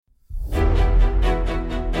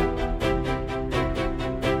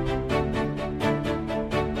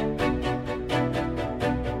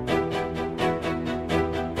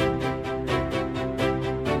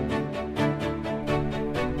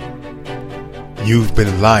You've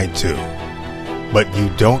been lied to, but you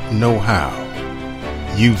don't know how.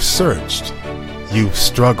 You've searched, you've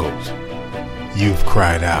struggled, you've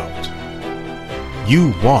cried out.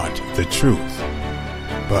 You want the truth,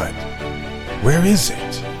 but where is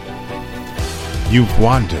it? You've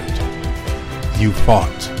wandered, you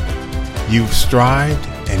fought, you've strived,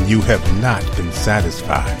 and you have not been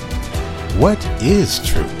satisfied. What is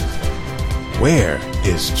truth? Where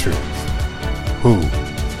is truth? Who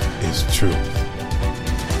is truth?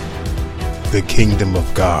 The kingdom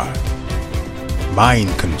of God, mind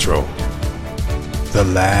control, the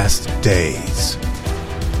last days,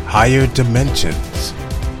 higher dimensions,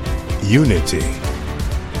 unity,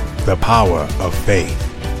 the power of faith,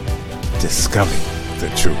 discovering the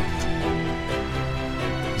truth.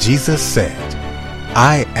 Jesus said,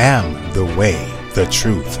 I am the way, the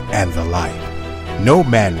truth, and the life. No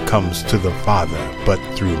man comes to the Father but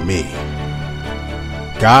through me.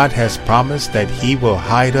 God has promised that he will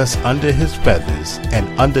hide us under his feathers, and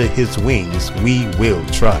under his wings we will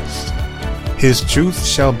trust. His truth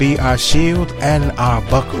shall be our shield and our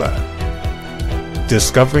buckler.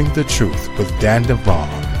 Discovering the Truth with Dan Duvall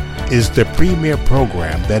is the premier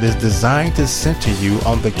program that is designed to center you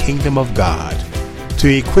on the kingdom of God, to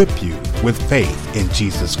equip you with faith in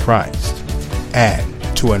Jesus Christ, and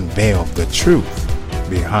to unveil the truth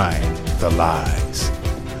behind the lies.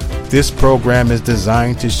 This program is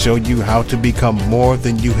designed to show you how to become more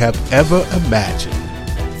than you have ever imagined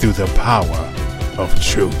through the power of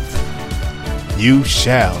truth. You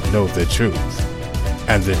shall know the truth,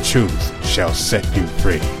 and the truth shall set you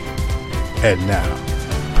free. And now,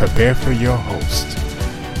 prepare for your host,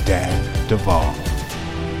 Dan Duvall.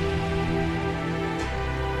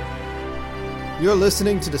 You're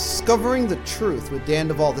listening to Discovering the Truth with Dan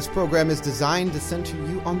Duvall. This program is designed to center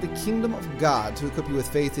you on the kingdom of God, to equip you with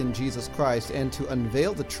faith in Jesus Christ, and to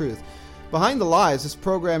unveil the truth behind the lies. This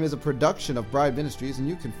program is a production of Bride Ministries, and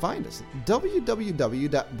you can find us at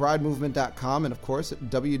www.bridemovement.com and, of course, at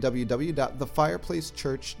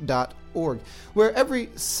www.thefireplacechurch.org, where every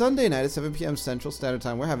Sunday night at 7 p.m. Central Standard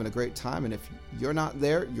Time, we're having a great time, and if you're not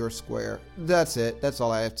there, you're square. That's it. That's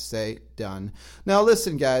all I have to say. Done. Now,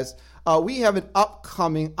 listen, guys. We have an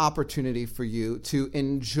upcoming opportunity for you to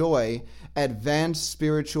enjoy advanced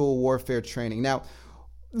spiritual warfare training. Now,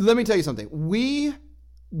 let me tell you something. We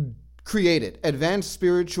created advanced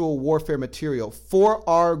spiritual warfare material for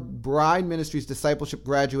our Bride Ministries discipleship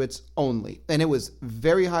graduates only. And it was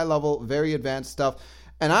very high level, very advanced stuff.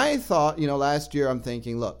 And I thought, last year I'm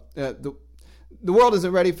thinking, look, the world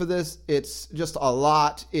isn't ready for this. It's just a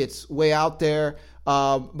lot. It's way out there.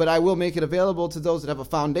 But I will make it available to those that have a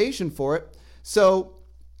foundation for it. So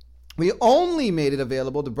we only made it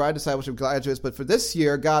available to Bride Discipleship graduates. But for this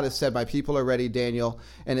year, God has said, my people are ready, Daniel,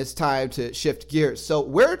 and it's time to shift gears. So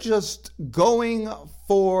we're just going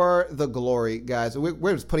for the glory, guys.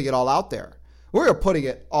 We're just putting it all out there. We're putting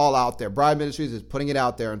it all out there. Bride Ministries is putting it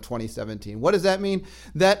out there in 2017. What does that mean?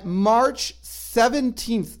 That March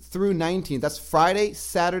 17th through 19th, that's Friday,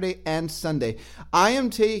 Saturday, and Sunday, I am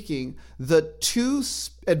taking the 2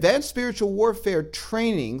 advanced spiritual warfare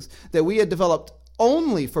trainings that we had developed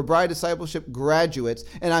only for Bride Discipleship graduates,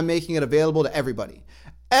 and I'm making it available to everybody.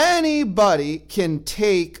 Anybody can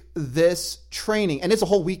take this training, and it's a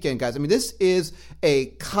whole weekend, guys. I mean, this is a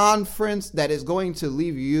conference that is going to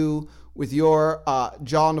leave you with your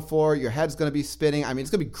jaw on the floor. Your head's going to be spinning. I mean,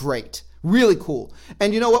 it's going to be great. Really cool.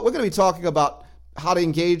 And you know what? We're going to be talking about how to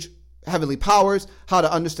engage heavenly powers, how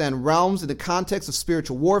to understand realms in the context of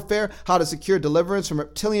spiritual warfare, how to secure deliverance from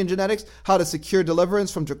reptilian genetics, how to secure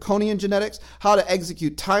deliverance from draconian genetics, how to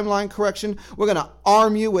execute timeline correction. We're going to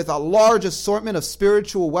arm you with a large assortment of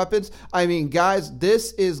spiritual weapons. I mean, guys,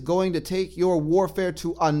 this is going to take your warfare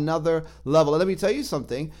to another level. And let me tell you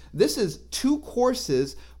something. This is 2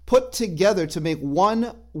 courses put together to make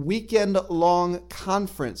one weekend-long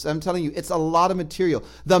conference. I'm telling you, it's a lot of material.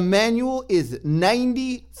 The manual is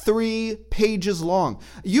 93 pages long.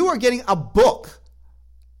 You are getting a book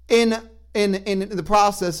in the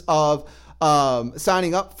process of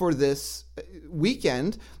signing up for this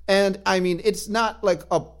weekend. And I mean, it's not like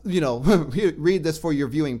a, read this for your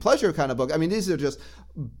viewing pleasure kind of book. I mean, these are just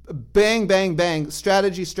bang, bang, bang,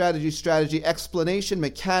 strategy, explanation,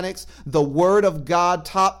 mechanics, the word of God,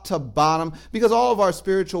 top to bottom, because all of our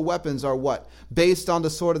spiritual weapons are what? Based on the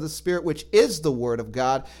sword of the Spirit, which is the word of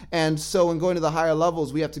God. And so in going to the higher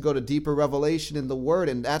levels, we have to go to deeper revelation in the word,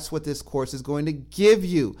 and that's what this course is going to give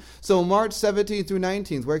you. So March 17th through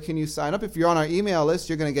 19th, where can you sign up? If you're on our email list,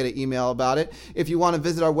 you're going to get an email about it. If you want to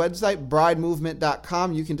visit our website,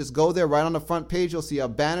 bridemovement.com, you can just go there. Right on the front page, you'll see a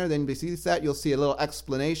banner. Then beside that, you'll see a little explanation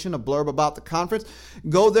explanation, a blurb about the conference.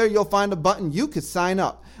 Go there. You'll find a button. You could sign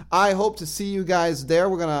up. I hope to see you guys there.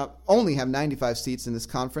 We're going to only have 95 seats in this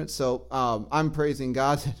conference, so I'm praising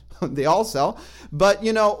God that they all sell. But,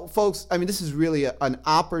 folks, I mean, this is really an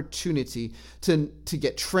opportunity to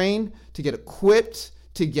get trained, to get equipped,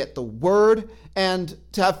 to get the word, and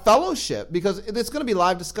to have fellowship, because it's going to be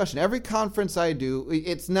live discussion. Every conference I do,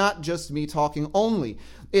 it's not just me talking only.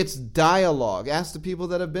 It's dialogue. Ask the people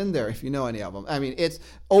that have been there if you know any of them. I mean, it's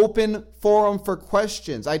open forum for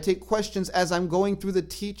questions. I take questions as I'm going through the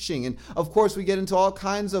teaching. And of course, we get into all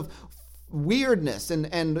kinds of weirdness, and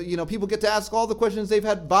people get to ask all the questions they've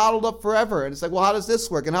had bottled up forever. And it's like, well, how does this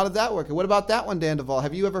work? And how did that work? And what about that one, Dan Duvall?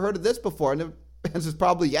 Have you ever heard of this before? And the answer is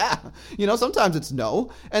probably yeah. Sometimes it's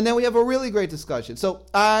no. And then we have a really great discussion. So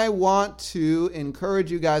I want to encourage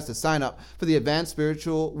you guys to sign up for the Advanced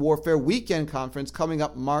Spiritual Warfare Weekend Conference coming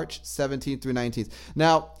up March 17th through 19th.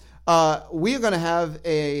 Now, we are going to have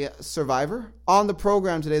a survivor on the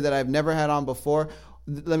program today that I've never had on before.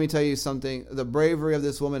 Let me tell you something. The bravery of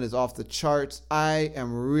this woman is off the charts. I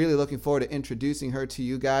am really looking forward to introducing her to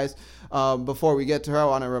you guys. Before we get to her, I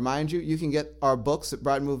want to remind you, you can get our books at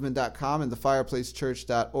bridemovement.com and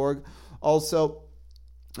thefireplacechurch.org. Also,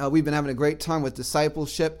 we've been having a great time with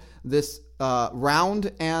discipleship this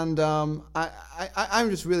round, and I'm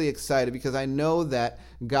just really excited because I know that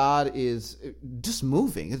God is just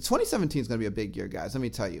moving. 2017 is going to be a big year, guys. Let me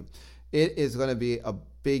tell you. It is going to be a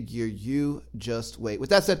big year. You just wait. With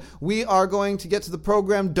that said, we are going to get to the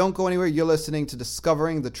program. Don't go anywhere. You're listening to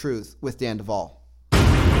Discovering the Truth with Dan Duvall.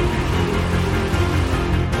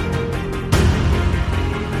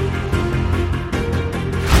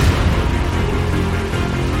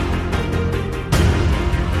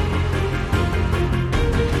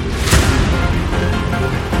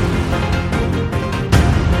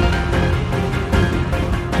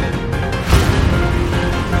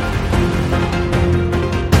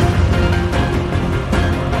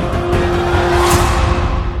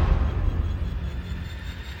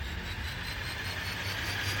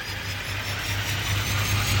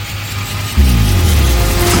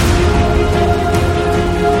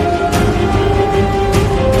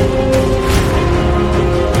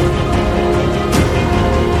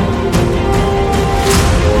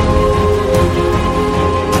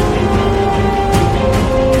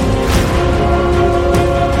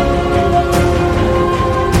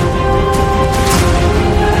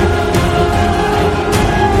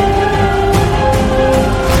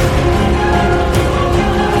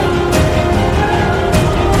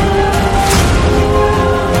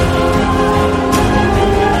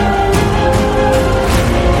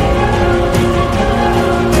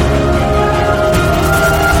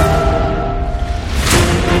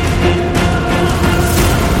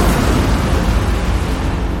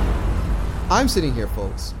 I'm sitting here,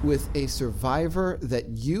 folks, with a survivor that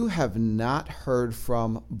you have not heard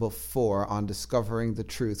from before on Discovering the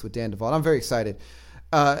Truth with Dan Duvall. I'm very excited.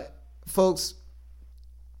 Folks,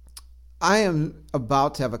 I am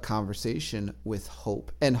about to have a conversation with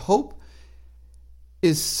Hope. And Hope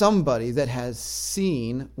is somebody that has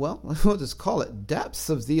seen, well, we'll just call it depths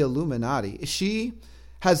of the Illuminati. She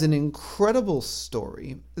has an incredible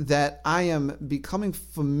story that I am becoming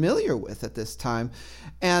familiar with at this time.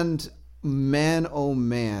 And man, oh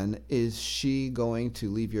man, is she going to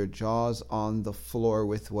leave your jaws on the floor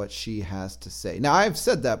with what she has to say. Now, I've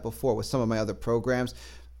said that before with some of my other programs.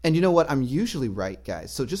 And you know what? I'm usually right,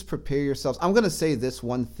 guys. So just prepare yourselves. I'm going to say this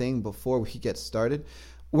one thing before we get started.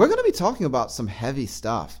 We're going to be talking about some heavy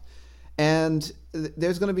stuff. And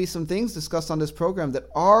there's going to be some things discussed on this program that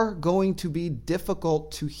are going to be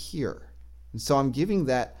difficult to hear. And so I'm giving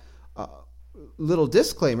that little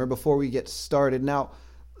disclaimer before we get started. Now,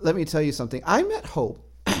 let me tell you something. I met Hope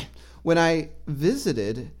when I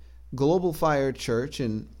visited Global Fire Church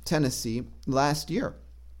in Tennessee last year.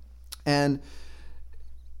 And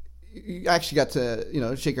you actually got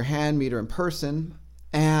to, shake her hand, meet her in person.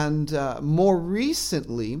 And more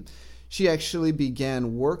recently, she actually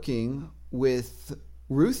began working with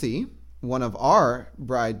Ruthie, one of our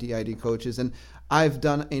Bride DID coaches. And I've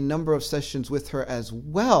done a number of sessions with her as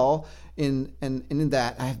well. In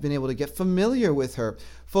that, I've been able to get familiar with her.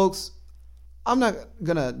 Folks, I'm not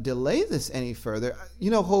going to delay this any further.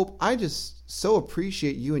 Hope, I just so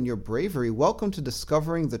appreciate you and your bravery. Welcome to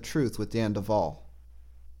Discovering the Truth with Dan Duvall.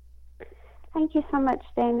 Thank you so much,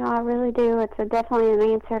 Daniel. I really do. It's definitely an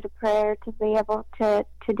answer to prayer to be able to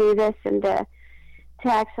do this and to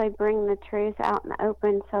actually bring the truth out in the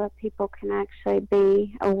open so that people can actually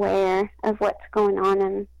be aware of what's going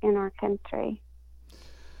on in our country.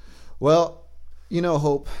 Well,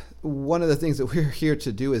 Hope, one of the things that we're here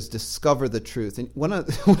to do is discover the truth. And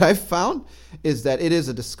what I've found is that it is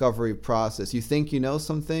a discovery process. You think you know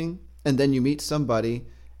something, and then you meet somebody,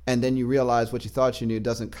 and then you realize what you thought you knew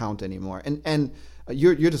doesn't count anymore. And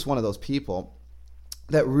you're just one of those people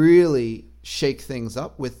that really shake things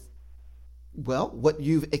up with, well, what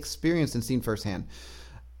you've experienced and seen firsthand.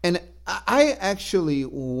 And I actually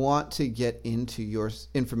want to get into your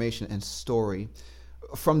information and story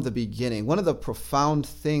from the beginning. One of the profound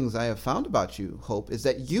things I have found about you, Hope, is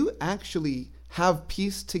that you actually have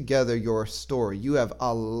pieced together your story. You have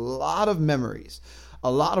a lot of memories,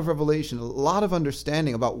 a lot of revelation, a lot of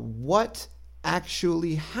understanding about what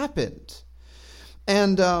actually happened.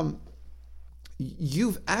 And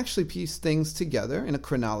you've actually pieced things together in a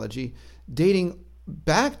chronology dating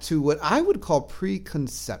back to what I would call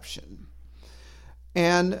preconception.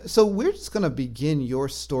 And so we're just going to begin your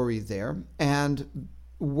story there and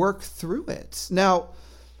work through it. Now,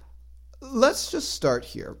 let's just start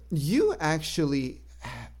here. You actually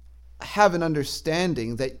have an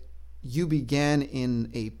understanding that you began in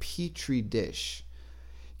a petri dish.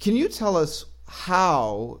 Can you tell us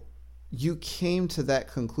how you came to that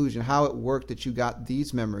conclusion, how it worked that you got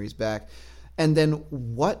these memories back, and then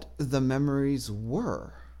what the memories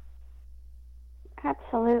were?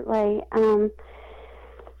 Absolutely.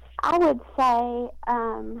 I would say,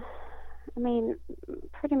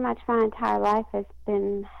 pretty much my entire life has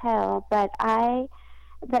been hell, but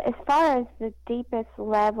as far as the deepest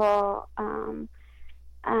level,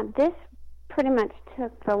 this pretty much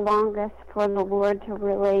took the longest for the Lord to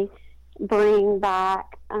really bring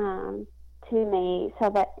back to me, so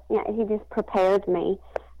that He just prepared me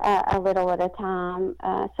a little at a time,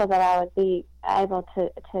 so that I would be able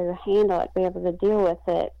to handle it, be able to deal with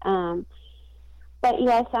it. But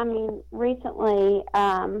yes, recently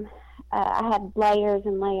I had layers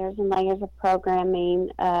and layers and layers of programming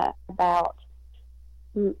about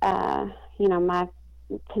my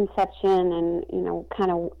conception, and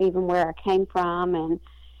kind of even where I came from,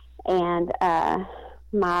 and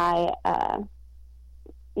my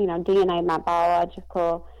DNA, my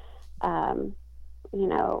biological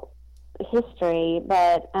history.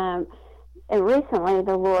 But recently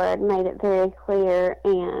the Lord made it very clear,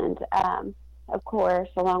 and of course,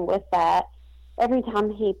 along with that, every time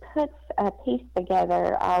He puts a piece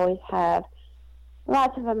together, I always have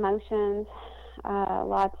lots of emotions,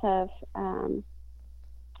 lots of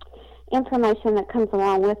information that comes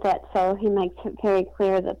along with it. So He makes it very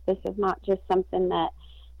clear that this is not just something that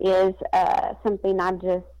is something I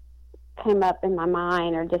just came up in my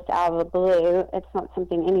mind or just out of the blue. It's not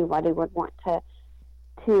something anybody would want to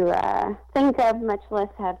think of, much less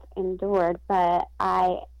have endured. But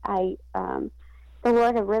the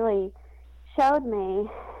Lord had really showed me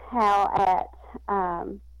how at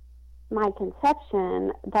my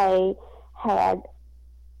conception they had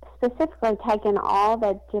specifically taken all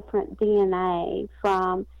the different DNA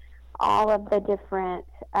from all of the different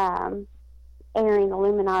Aryan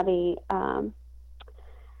Illuminati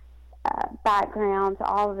backgrounds,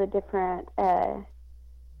 all of the different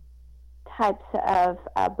types of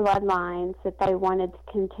bloodlines that they wanted to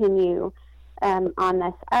continue on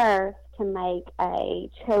this earth, to make a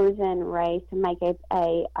chosen race, to make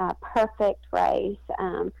a perfect race.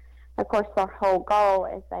 Of course, their whole goal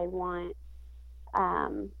is they want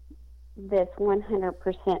this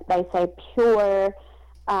 100%, they say, pure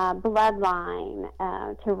bloodline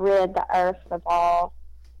to rid the earth of all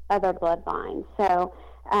other bloodlines. So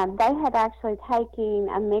they had actually taken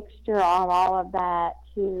a mixture of all of that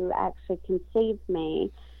to actually conceive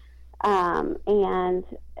me. And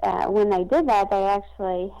when they did that, they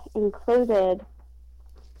actually included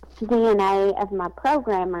DNA of my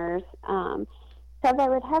programmers. So they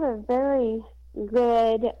would have a very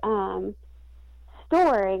good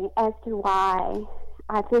story as to why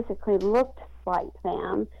I physically looked like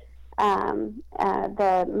them.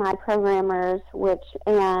 My programmers, which,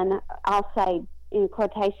 and I'll say in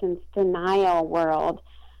quotations, denial world,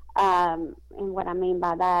 and what I mean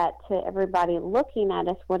by that, to everybody looking at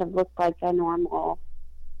us, would have looked like a normal,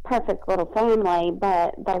 perfect little family,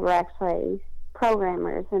 but they were actually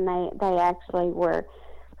programmers, and they actually were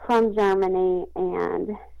from Germany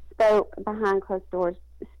and spoke behind closed doors,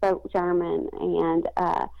 spoke German, and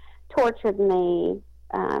tortured me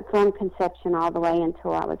from conception all the way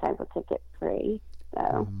until I was able to get free.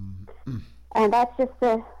 So, and that's just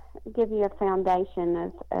to give you a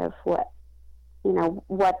foundation of what,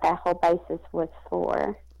 what that whole basis was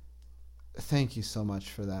for. Thank you so much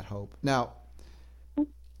for that, Hope. Now,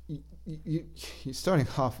 you're starting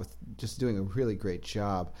off with just doing a really great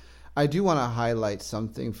job. I do want to highlight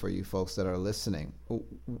something for you folks that are listening.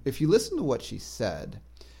 If you listen to what she said,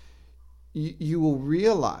 you will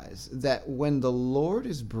realize that when the Lord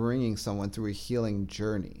is bringing someone through a healing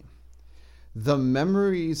journey, the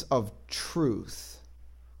memories of truth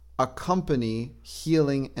accompany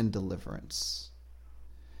healing and deliverance.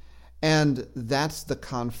 And that's the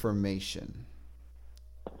confirmation.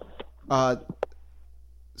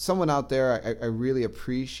 Someone out there I really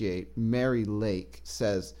appreciate, Mary Lake,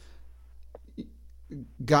 says,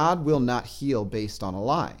 God will not heal based on a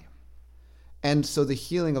lie. And so the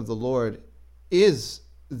healing of the Lord is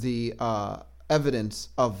the evidence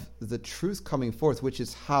of the truth coming forth, which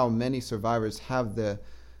is how many survivors have the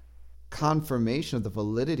confirmation of the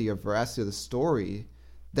validity or veracity of the story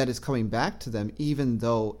that is coming back to them, even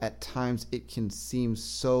though at times it can seem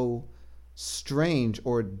so strange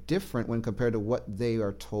or different when compared to what they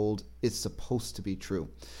are told is supposed to be true.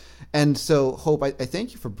 And so, Hope, I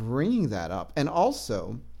thank you for bringing that up. And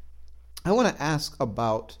also, I want to ask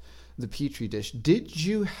about the Petri dish. Did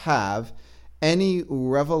you have any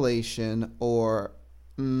revelation or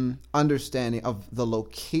understanding of the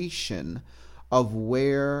location of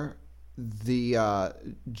where the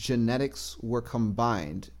genetics were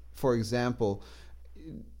combined? For example,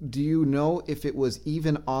 do you know if it was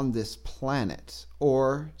even on this planet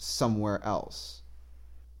or somewhere else?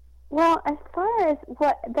 Well, as far as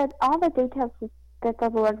all the details that the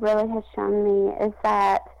Lord really has shown me is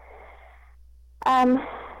that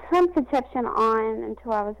from conception on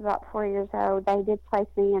until I was about 4 years old, they did place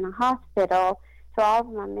me in a hospital. So all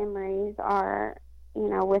of my memories are,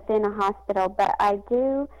 within a hospital. But I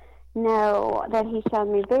do know that He showed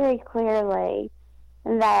me very clearly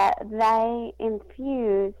that they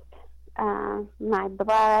infused my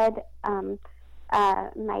blood,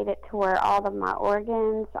 made it to where all of my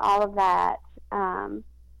organs, all of that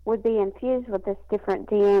would be infused with this different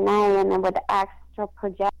DNA, and then would astral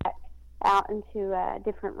project out into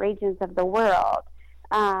different regions of the world.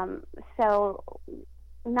 So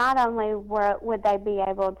not only would they be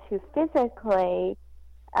able to physically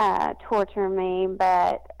torture me,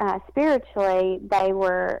 but spiritually they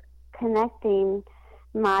were connecting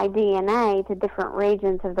my DNA to different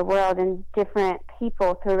regions of the world and different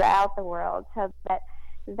people throughout the world, so that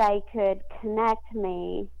they could connect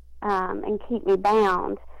me and keep me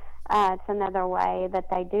bound. It's another way that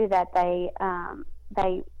they do that.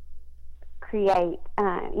 They create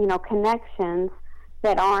connections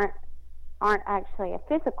that aren't actually a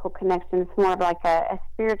physical connection. It's more of like a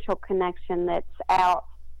spiritual connection that's out,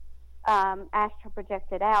 astral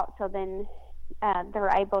projected out. So then they're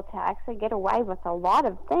able to actually get away with a lot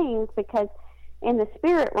of things, because in the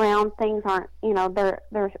spirit realm things aren't,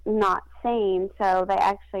 they're not seen. So they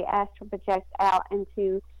actually astral project out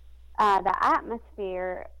into the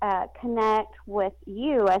atmosphere, connect with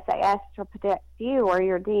you as they astral project you or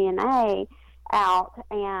your DNA out,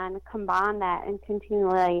 and combine that and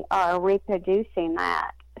continually are reproducing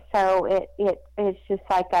that. So it's just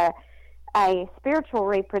like a spiritual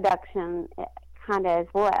reproduction kind of as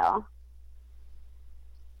well.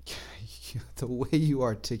 The way you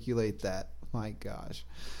articulate that, my gosh.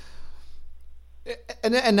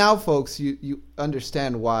 And now, folks, you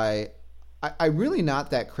understand why I'm really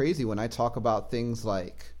not that crazy when I talk about things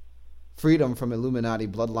like freedom from Illuminati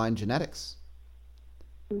bloodline genetics.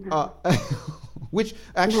 No. Which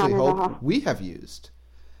actually, Hope, we have used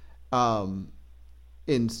in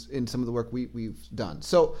some of the work we've done.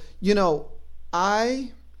 So,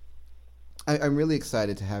 I'm really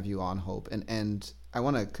excited to have you on, Hope, and I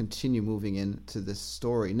want to continue moving into this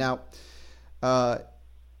story. Now,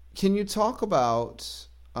 can you talk about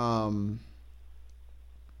the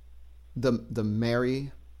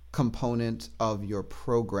Mary component of your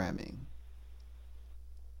programming?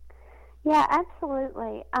 Yeah,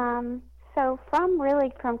 absolutely. So from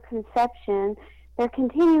conception, they're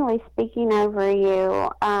continually speaking over you.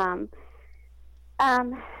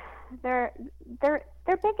 Their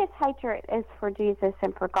biggest hatred is for Jesus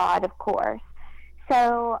and for God, of course.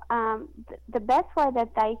 So the best way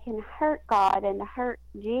that they can hurt God and hurt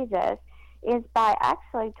Jesus is by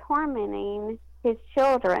actually tormenting His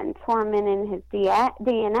children, tormenting His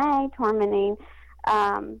DNA, tormenting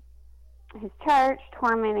His church,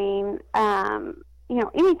 tormenting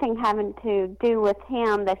anything having to do with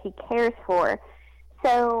Him that He cares for.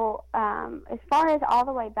 So as far as all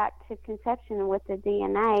the way back to conception with the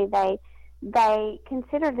DNA, they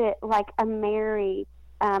considered it like a Mary.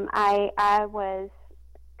 I was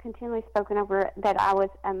continually spoken over that I was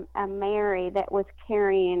a Mary that was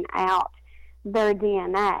carrying out their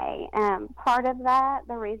DNA. Part of that,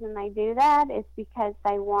 the reason they do that is because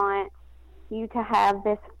they want you to have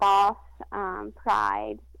this false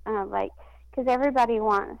pride, because everybody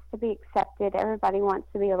wants to be accepted, everybody wants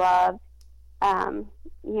to be loved,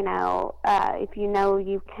 if you know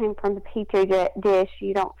you came from the petri dish,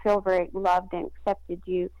 you don't feel very loved and accepted.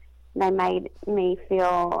 They made me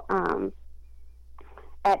feel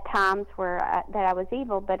at times that I was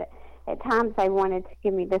evil, but at times they wanted to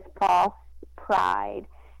give me this false pride.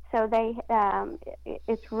 So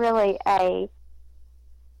it's really a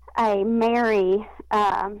Mary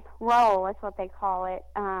role, is what they call it,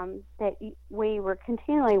 that we were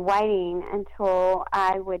continually waiting until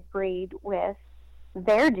I would breed with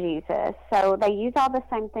their Jesus. So they use all the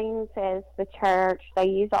same things as the church. They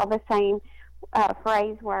use all the same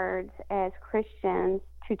phrase words as Christians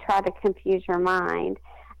to try to confuse your mind.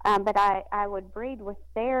 But I would breed with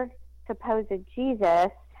their supposed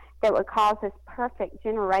Jesus that would cause this perfect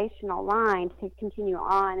generational line to continue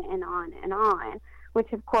on and on and on,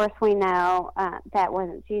 which of course we know that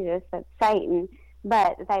wasn't Jesus, that's Satan.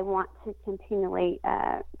 But they want to continually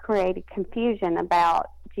create a confusion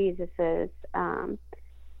about Jesus's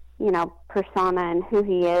persona and who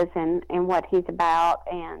he is and what he's about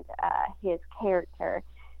and his character.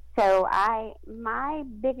 So my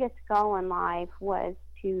biggest goal in life was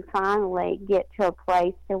to finally get to a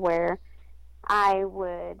place to where I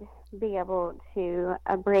would be able to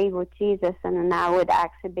breed with Jesus, and then I would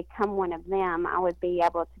actually become one of them. I would be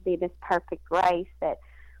able to be this perfect race that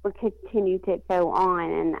would continue to go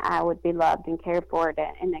on, and I would be loved and cared for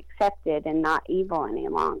and accepted and not evil any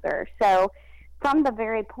longer. So from the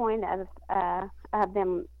very point of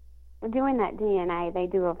them doing that DNA, they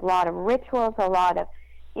do a lot of rituals, a lot of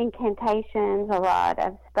incantations, a lot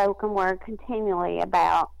of spoken word continually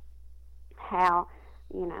about how,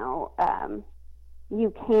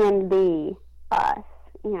 you can be us,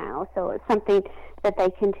 so it's something that they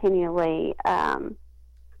continually,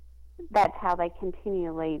 that's how they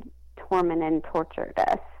continually tormented and tortured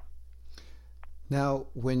us. Now,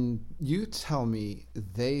 when you tell me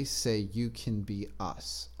they say you can be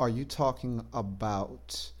us, are you talking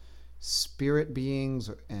about spirit beings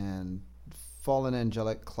and fallen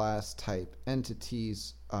angelic class type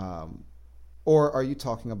entities, or are you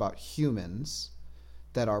talking about humans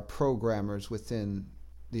that are programmers within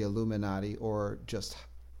the Illuminati, or just,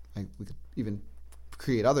 we could even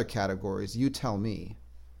create other categories? You tell me.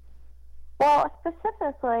 Well,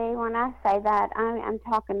 specifically, when I say that, I'm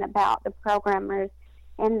talking about the programmers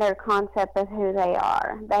and their concept of who they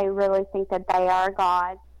are. They really think that they are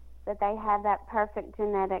God, that they have that perfect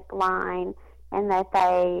genetic line, and that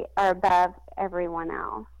they are above everyone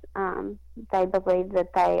else. They believe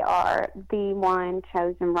that they are the one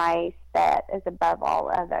chosen race that is above all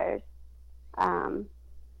others.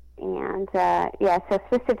 So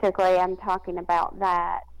specifically, I'm talking about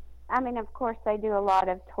that. I mean, of course, they do a lot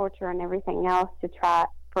of torture and everything else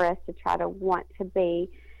for us to try to want to be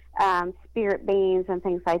spirit beings and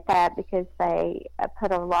things like that, because they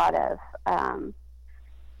put a lot of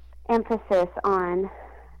emphasis on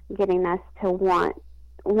getting us to want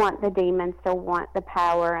the demons, to want the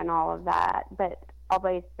power and all of that. But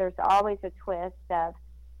there's always a twist of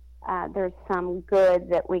there's some good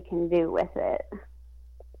that we can do with it.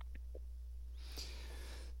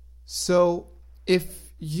 So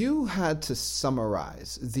if you had to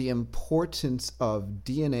summarize the importance of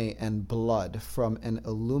DNA and blood from an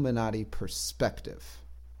Illuminati perspective,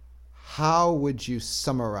 how would you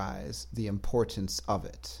summarize the importance of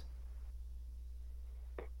it?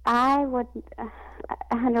 I would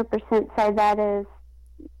 100% say that is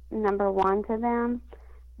number one to them.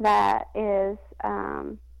 That is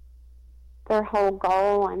their whole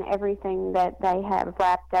goal, and everything that they have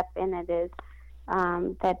wrapped up in it is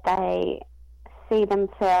that they see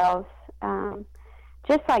themselves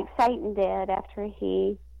just like Satan did after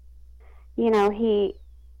he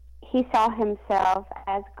saw himself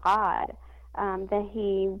as God, that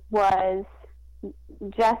he was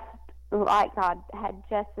just like God, had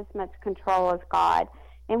just as much control as God,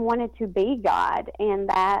 and wanted to be God. And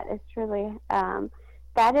that is truly,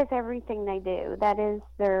 that is everything they do. That is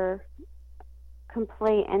their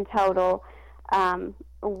complete and total,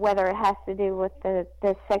 whether it has to do with the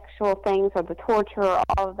sexual things or the torture or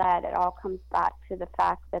all of that, it all comes back to the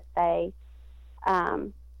fact that they,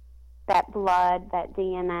 that blood, that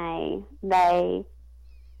DNA, they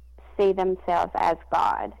see themselves as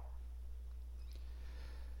God,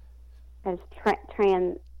 as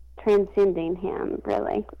transcending him,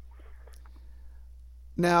 really.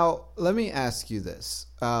 Now, let me ask you this,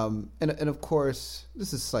 and of course,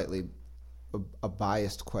 this is slightly a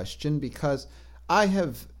biased question, because I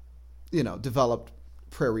have, developed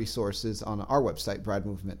prayer resources on our website,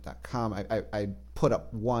 bradmovement.com. I put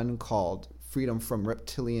up one called Freedom from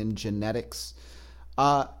Reptilian Genetics.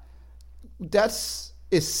 That's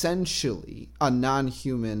essentially a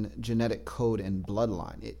non-human genetic code and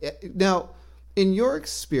bloodline. Now, in your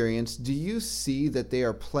experience, do you see that they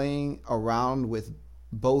are playing around with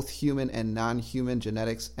both human and non-human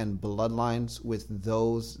genetics and bloodlines with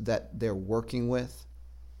those that they're working with?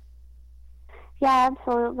 Yeah,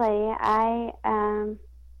 absolutely. I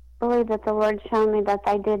believe that the Lord showed me that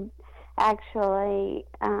they did actually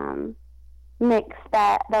mix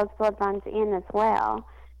those bloodlines in as well.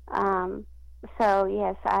 So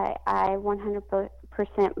yes, I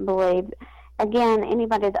 100% believe. Again,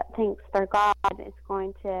 anybody that thinks they're God is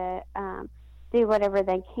going to do whatever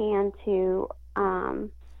they can to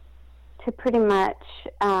pretty much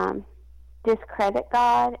discredit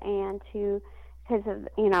God, and because of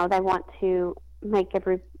they want to make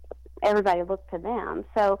everybody look to them.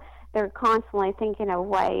 So they're constantly thinking of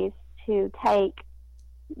ways to take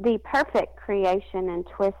the perfect creation and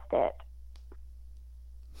twist it.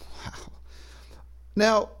 Wow.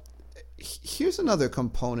 Now, here's another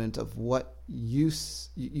component of what you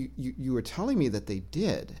were telling me that they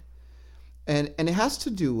did, and it has to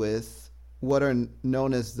do with what are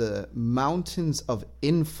known as the mountains of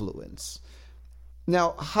influence.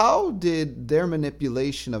 Now, how did their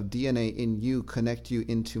manipulation of DNA in you connect you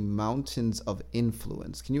into mountains of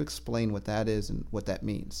influence? Can you explain what that is and what that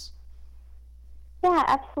means? Yeah,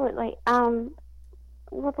 absolutely.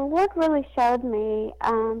 Well, the Lord really showed me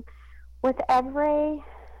with every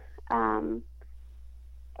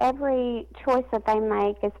choice that they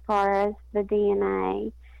make as far as the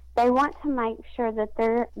DNA, they want to make sure that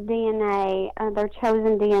their DNA, their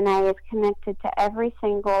chosen DNA, is connected to every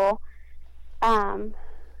single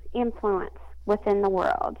influence within the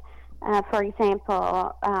world. For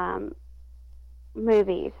example,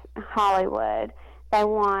 movies, Hollywood. They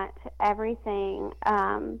want everything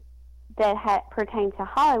that pertains to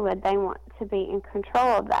Hollywood. They want to be in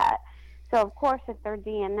control of that. So, of course, if their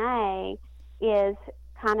DNA is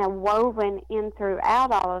kind of woven in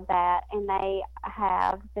throughout all of that, and they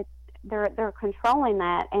have they're controlling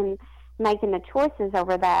that and making the choices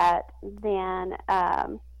over that, then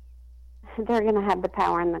they're going to have the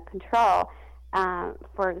power and the control.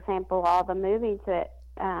 For example, all the movies that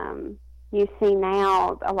you see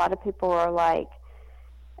now, a lot of people are like,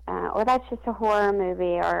 or that's just a horror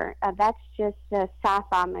movie, or that's just a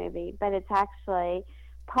sci-fi movie, but it's actually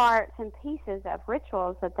parts and pieces of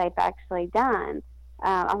rituals that they've actually done.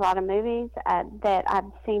 A lot of movies that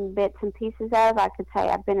I've seen bits and pieces of, I could say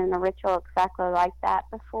I've been in a ritual exactly like that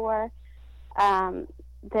before.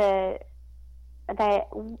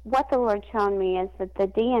 What the Lord showed me is that the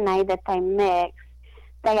DNA that they mix,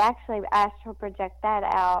 they actually astral project that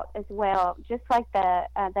out as well, just like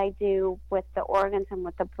they do with the organs and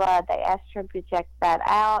with the blood. They astral project that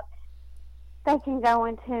out. They can go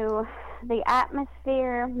into the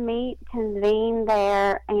atmosphere, meet, convene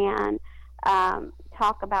there, and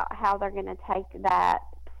talk about how they're going to take that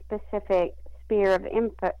specific sphere of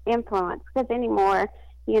influence. Because anymore,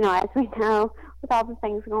 as we know, with all the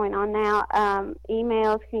things going on now,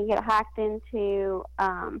 emails can get hacked into,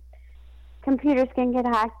 computers can get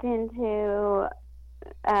hacked into,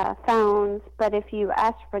 phones. But if you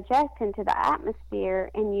astral project into the atmosphere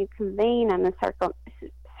and you convene on a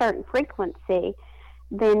certain frequency,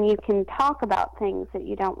 then you can talk about things that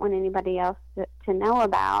you don't want anybody else to know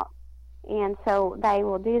about. And so they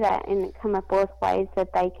will do that and come up with ways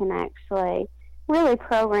that they can actually really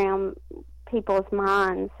program people's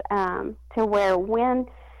minds to where when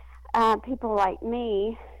people like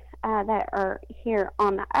me that are here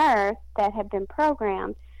on the earth that have been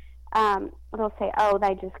programmed, they'll say, oh,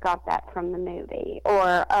 they just got that from the movie,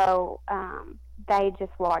 or they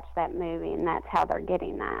just watched that movie and that's how they're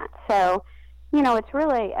getting that. So, it's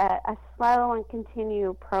really a slow and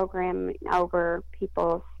continual program over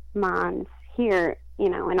people's minds here,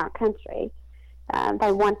 in our country.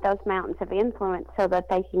 They want those mountains of influence so that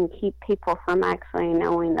they can keep people from actually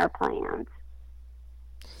knowing their plans.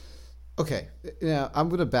 Okay, now I'm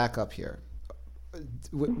going to back up here.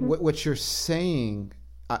 What you're saying,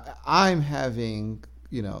 I'm having,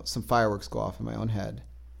 some fireworks go off in my own head.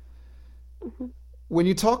 Mm-hmm. When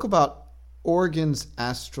you talk about organs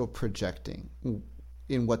astral projecting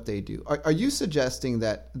in what they do, are you suggesting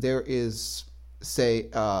that there is, say,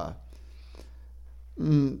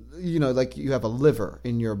 like you have a liver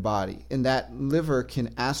in your body, and that liver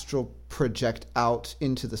can astral project out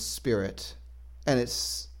into the spirit, and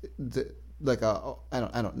it's like I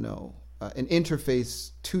don't know, an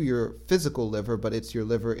interface to your physical liver, but it's your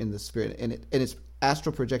liver in the spirit, and it's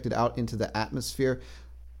astral projected out into the atmosphere,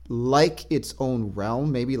 like its own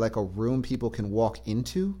realm, maybe like a room people can walk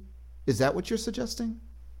into. Is that what you're suggesting?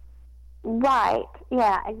 Right.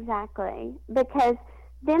 Yeah, exactly. Because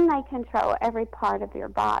then they control every part of your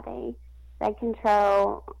body. They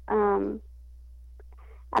control, they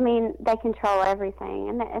control everything.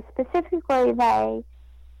 And specifically, they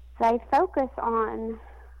focus on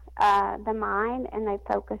the mind, and they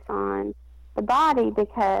focus on the body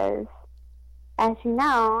because, as you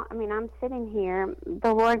know, I'm sitting here,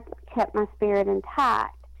 the Lord kept my spirit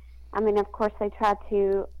intact. Of course, they try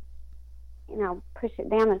to, push it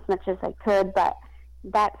down as much as they could, but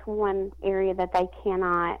that's one area that they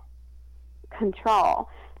cannot control.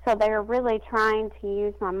 So they're really trying to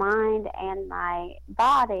use my mind and my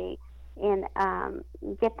body and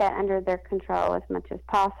get that under their control as much as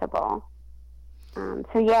possible.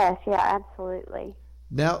 So yes, absolutely.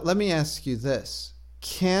 Now, let me ask you this.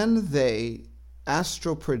 Can they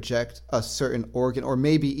astral project a certain organ, or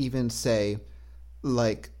maybe even say,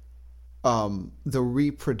 like, the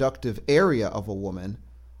reproductive area of a woman,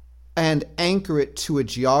 and anchor it to a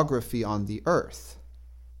geography on the earth?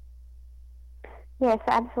 Yes,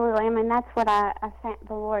 absolutely. That's what I think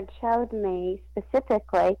the Lord showed me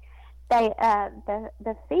specifically.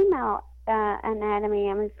 The female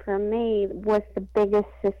anatomy, for me, was the biggest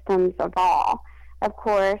systems of all, of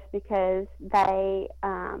course, because they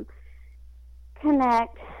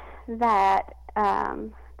connect that.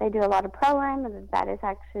 They do a lot of programming. That is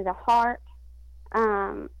actually the heart.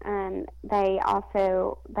 And they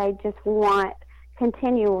just want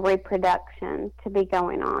continual reproduction to be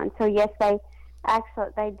going on. So yes, they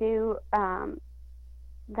do.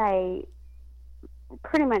 They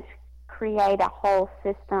pretty much create a whole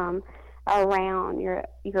system around your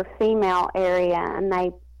female area, and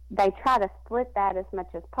they try to split that as much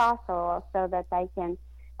as possible so that they can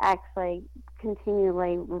actually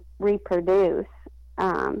continually reproduce.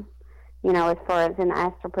 As far as an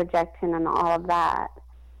astral projection and all of that.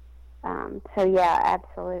 So yeah,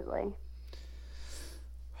 absolutely.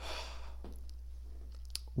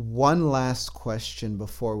 One last question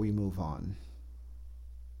before we move on.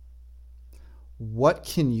 What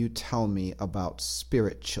can you tell me about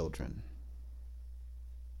spirit children?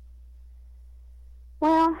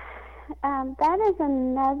 Well, that is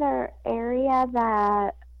another area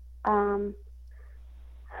that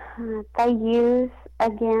they use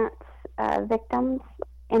against victims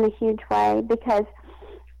in a huge way, because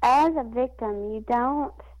as a victim, you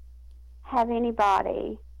don't have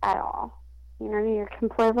anybody at all. You're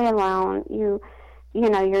completely alone. Your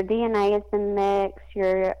DNA has been mixed.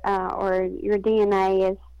 Your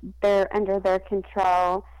DNA is under their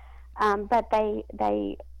control. But they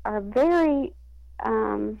are very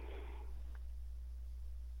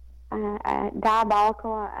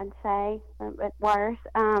diabolical, I'd say, but worse.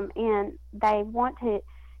 And they want to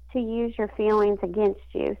use your feelings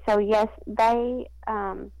against you. So yes, they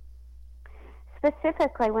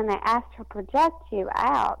specifically, when they astral project you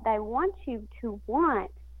out, they want you to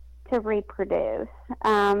want to reproduce.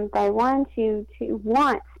 They want you to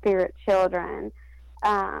want spirit children,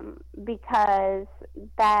 because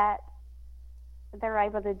that they're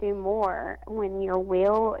able to do more when your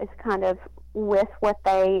will is kind of with what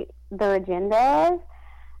their agenda is.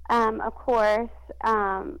 Of course,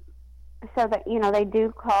 so that, they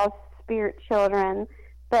do cause spirit children,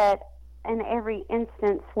 but in every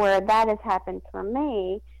instance where that has happened for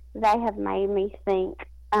me, they have made me think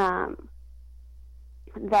that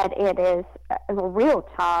it is a real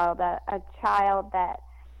child, a child that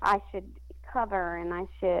I should cover and I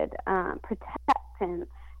should protect and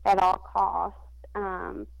at all costs,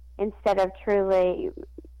 instead of truly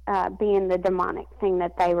being the demonic thing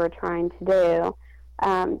that they were trying to do.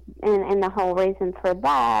 And the whole reason for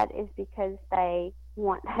that is because they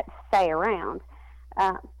want that to stay around,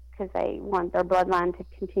 because they want their bloodline to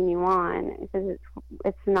continue on, because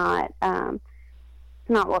it's not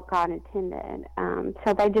what God intended.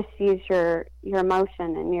 So they just use your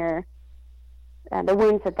emotion and your the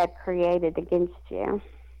wounds that they've created against you.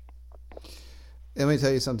 Let me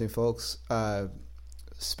tell you something, folks.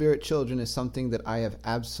 Spirit children is something that I have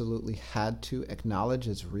absolutely had to acknowledge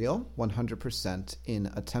as real, 100%,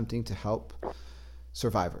 in attempting to help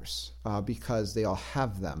survivors, because they all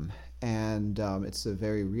have them, and it's a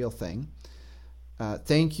very real thing.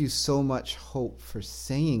 Thank you so much, Hope, for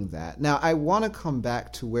saying that. Now, I want to come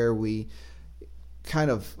back to where we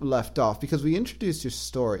kind of left off, because we introduced your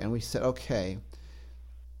story and we said, okay,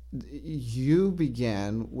 you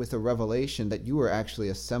began with a revelation that you were actually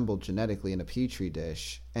assembled genetically in a petri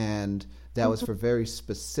dish, and that was for very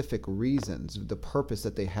specific reasons, the purpose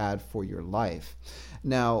that they had for your life.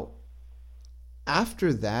 Now,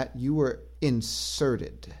 after that, you were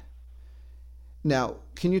inserted. Now,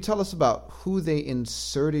 can you tell us about who they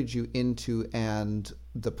inserted you into and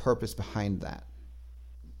the purpose behind that?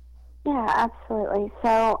 Yeah, absolutely.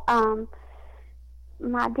 So,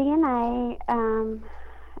 my DNA,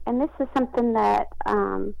 and this is something that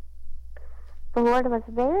the Lord was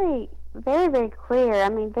very, very, very clear. I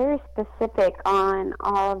mean, very specific on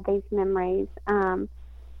all of these memories.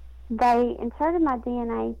 They inserted my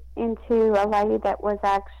DNA into a lady that was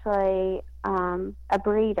actually a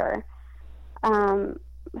breeder.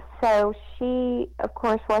 So she, of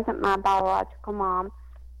course, wasn't my biological mom.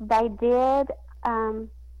 They did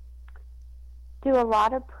do a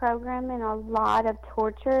lot of programming, a lot of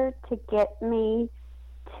torture to get me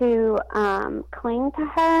to cling to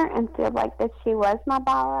her and feel like that she was my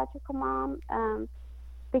biological mom.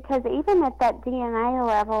 Because even at that DNA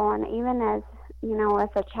level, and even as as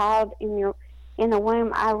a child in the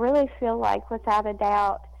womb, I really feel like, without a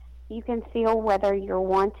doubt, you can feel whether you're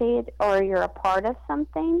wanted or you're a part of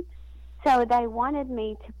something. So they wanted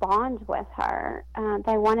me to bond with her.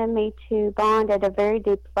 They wanted me to bond at a very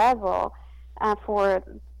deep level for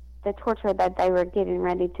the torture that they were getting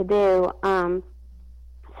ready to do.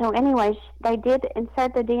 So anyway, they did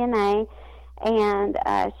insert the DNA, and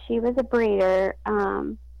she was a breeder,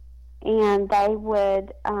 and they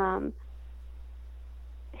would,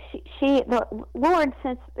 the Lord,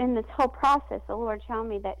 since in this whole process, the Lord showed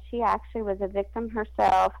me that she actually was a victim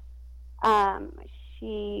herself.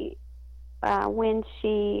 She, when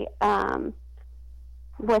she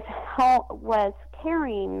was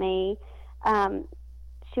carrying me,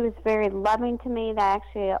 she was very loving to me. They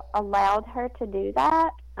actually allowed her to do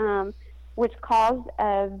that, which caused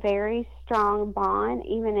a very strong bond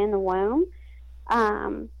even in the womb.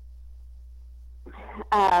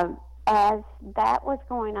 As that was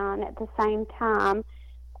going on at the same time,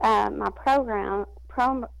 my programmers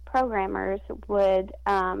would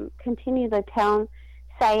continue to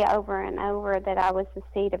say over and over that I was the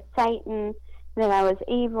seed of Satan, that I was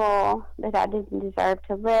evil, that I didn't deserve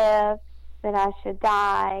to live, that I should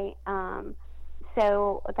die.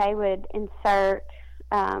 So they would insert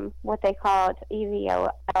what they called EVOL,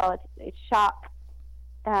 it's shock.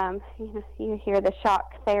 You hear the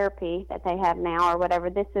shock therapy that they have now or whatever.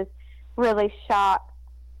 This is really shock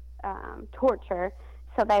torture.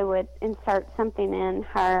 So they would insert something in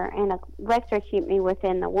her and electrocute me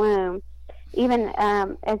within the womb. Even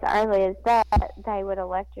as early as that, they would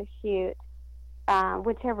electrocute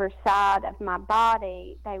whichever side of my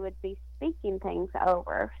body they would be speaking things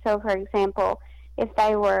over. So, for example, if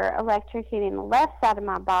they were electrocuting the left side of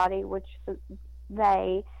my body, which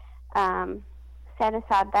they set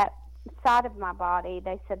aside that side of my body,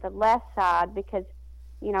 they said the left side because,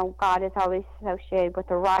 God is always associated with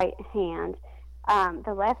the right hand.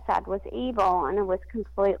 The left side was evil, and it was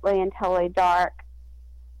completely and totally dark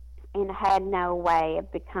and had no way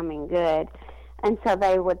of becoming good. And so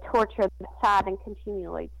they would torture the side and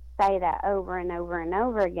continually say that over and over and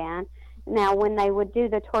over again. Now, when they would do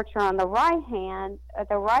the torture on the right hand, or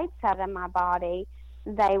the right side of my body,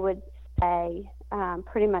 they would say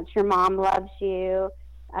pretty much, your mom loves you,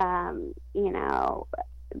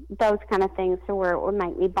 those kind of things, so where it would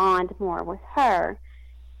make me bond more with her.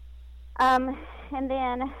 And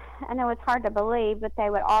then, I know it's hard to believe, but they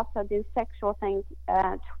would also do sexual things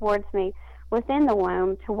towards me within the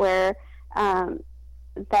womb, to where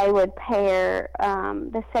they would pair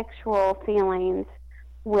the sexual feelings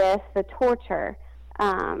with the torture.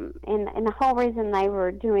 And the whole reason they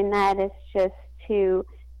were doing that is just to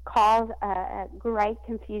cause a great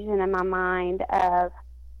confusion in my mind of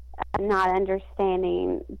not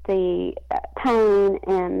understanding the pain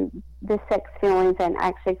and the sex feelings, and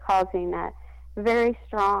actually causing a very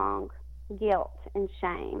strong guilt and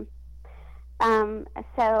shame. And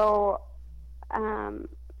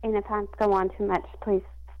if I go on too much, please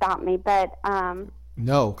stop me. But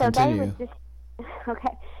no, so continue.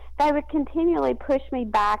 They would continually push me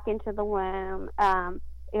back into the womb.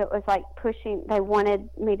 It was like pushing. They wanted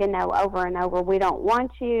me to know over and over, we don't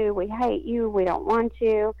want you, we hate you, we don't want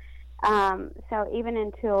you. So even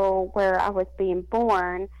until where I was being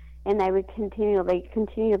born, and they would continually,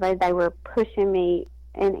 they were pushing me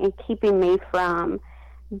and keeping me from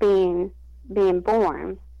being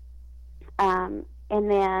born. And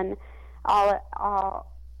then all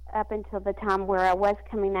up until the time where I was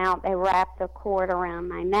coming out, they wrapped the cord around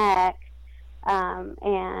my neck,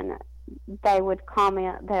 and they would call me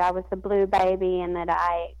that I was the blue baby and that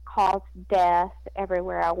I caused death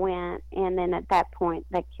everywhere I went. And then at that point,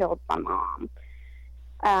 they killed my mom.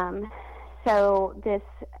 So this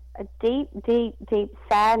deep, deep, deep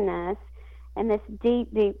sadness and this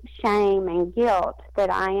deep, deep shame and guilt that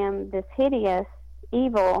I am this hideous,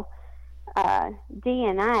 evil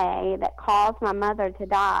DNA that caused my mother to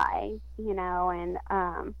die, and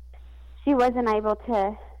she wasn't able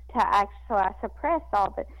to so I suppressed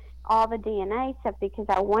all the DNA stuff because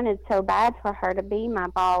I wanted so bad for her to be my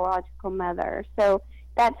biological mother. So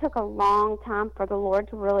that took a long time for the Lord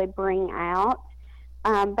to really bring out.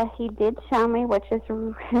 But he did show me, which is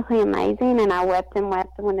really amazing, and I wept and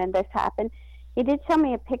wept when this happened. He did show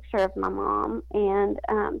me a picture of my mom, and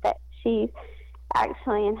that she's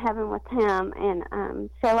actually in heaven with him, and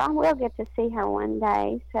so I will get to see her one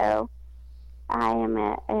day. So I am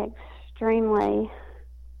extremely,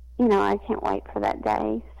 I can't wait for that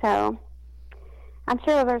day. So I'm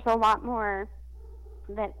sure there's a lot more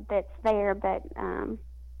that's there, but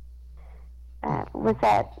was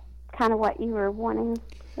that kind of what you were wanting,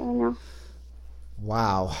 Daniel?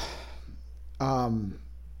 Wow.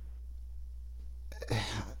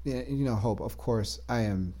 Hope, of course, I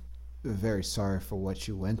am very sorry for what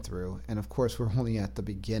you went through. And of course, we're only at the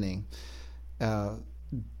beginning.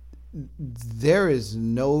 There is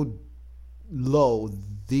no low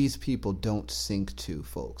these people don't sink to,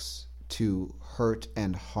 folks, to hurt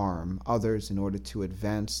and harm others in order to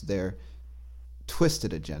advance their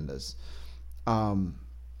twisted agendas. And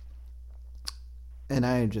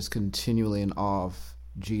I am just continually in awe of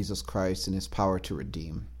Jesus Christ and his power to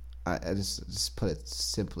redeem. I just put it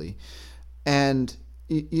simply. And,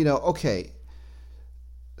 okay.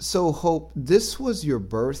 So, Hope, this was your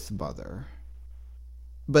birth mother,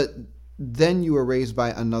 but then you were raised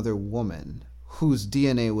by another woman whose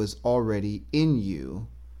DNA was already in you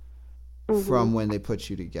from when they put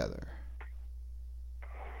you together.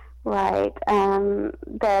 Right.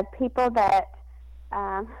 The people that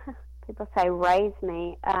people say raised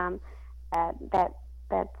me, that's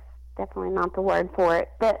definitely not the word for it.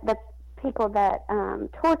 The people that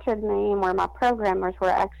tortured me and were my programmers were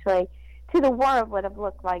actually, to the world, would have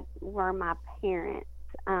looked like were my parents.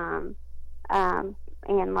 And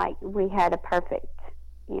like we had a perfect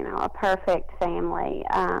family.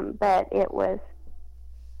 But it was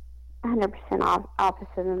 100%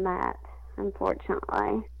 opposite than that,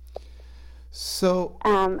 unfortunately. So,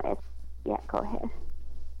 yeah, go ahead.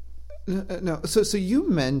 No, so you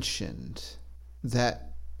mentioned that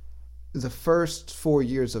the first 4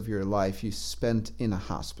 years of your life you spent in a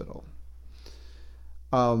hospital.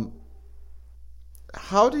 How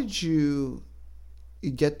did you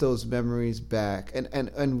get those memories back?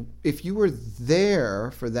 And if you were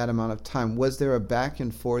there for that amount of time, was there a back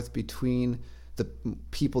and forth between the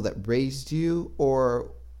people that raised you,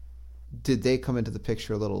 or did they come into the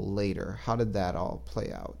picture a little later? How did that all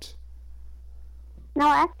play out? No,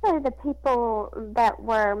 actually, the people that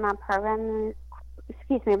were my programmers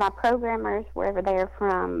were there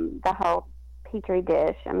from the whole Petri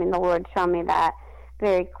dish. I mean, the Lord showed me that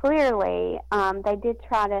very clearly. They did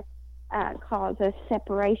try to cause a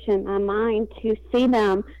separation in my mind to see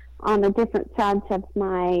them on the different sides of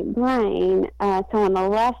my brain. So on the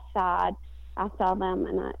left side, I saw them,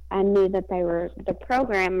 and I knew that they were the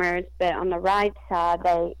programmers, but on the right side,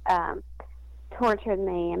 they tortured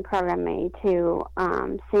me and programmed me to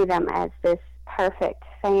see them as this perfect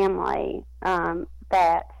family,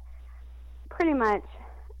 that pretty much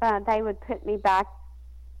they would put me back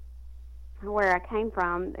where I came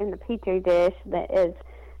from in the Petri dish, that is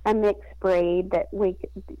a mixed breed that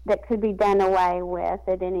could be done away with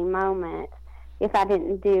at any moment if I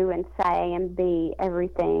didn't do and say and be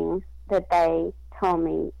everything that they told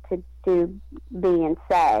me to do, be, and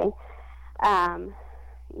say.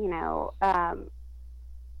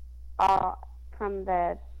 All from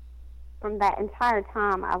that entire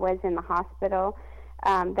time I was in the hospital,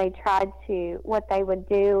 they tried to, what they would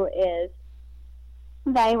do is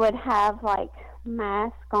they would have like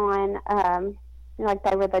mask on, like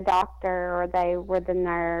they were the doctor or they were the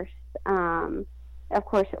nurse. Of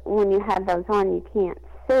course, when you have those on, you can't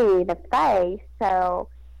see the face, so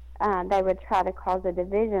they would try to cause a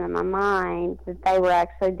division in my mind that they were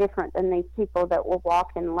actually different than these people that will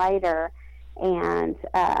walk in later and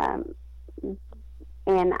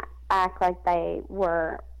act like they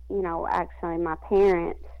were, actually my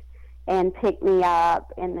parents, and pick me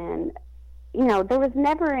up. And then, there was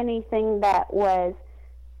never anything that was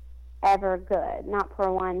ever good, not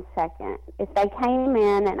for 1 second. If they came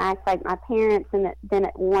in and act like my parents, and then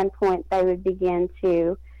at one point they would begin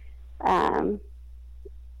to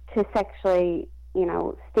sexually,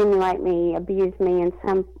 stimulate me, abuse me in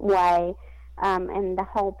some way. And the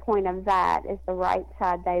whole point of that is the right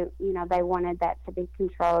side. They wanted that to be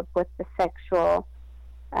controlled with the sexual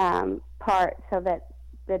part, so that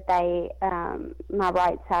they, my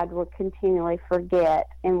right side, would continually forget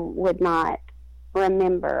and would not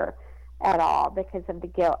remember at all because of the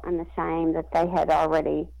guilt and the shame that they had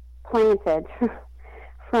already planted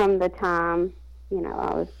from the time,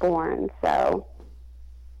 I was born. So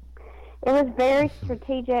It was very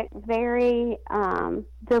strategic, very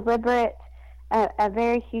deliberate, a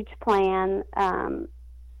very huge plan. And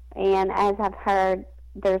as I've heard,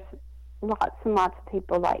 there's lots and lots of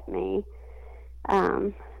people like me.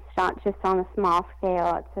 It's not just on a small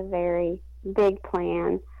scale. It's a very big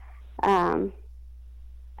plan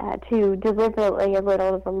to deliberately, a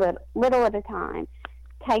little at a time,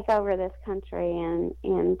 take over this country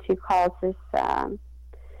and to cause this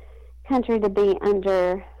country to be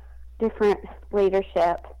under different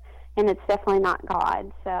leadership, and it's definitely not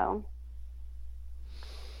God. So,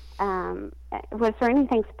 was there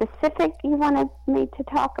anything specific you wanted me to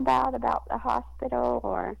talk about the hospital,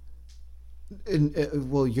 or?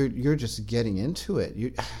 Well, you're just getting into it.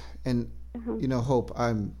 Hope,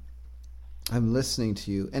 I'm listening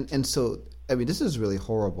to you, and so I mean, this is really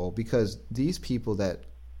horrible because these people that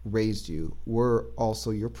raised you were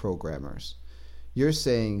also your programmers. You're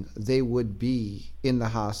saying they would be in the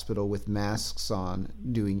hospital with masks on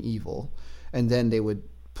doing evil, and then they would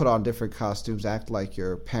put on different costumes, act like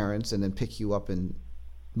your parents, and then pick you up in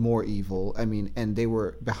more evil. I mean, and they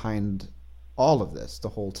were behind all of this the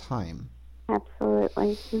whole time.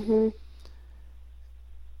 Absolutely. Mm-hmm.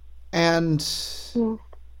 And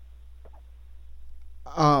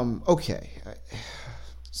okay,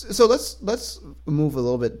 so let's move a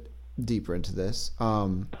little bit deeper into this.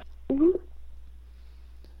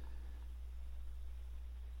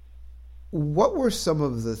 What were some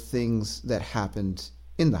of the things that happened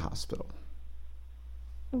in the hospital?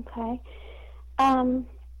 Okay.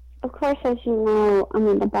 Of course, as you know, I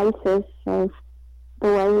mean, the basis of the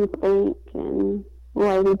way we think and the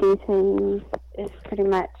way we do things is pretty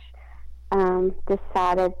much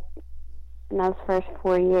decided in those first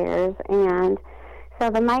 4 years. And so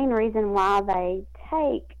the main reason why they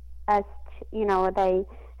take us, they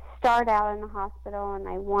start out in the hospital and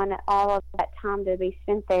they want all of that time to be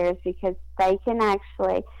spent there is because they can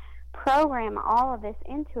actually program all of this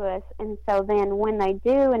into us. And so then when they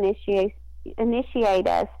do initiate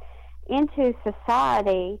us into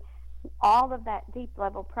society, all of that deep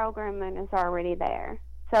level programming is already there.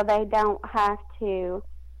 So they don't have to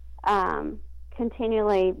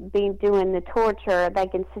continually be doing the torture. They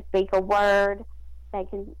can speak a word. They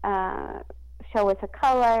can show us a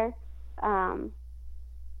color.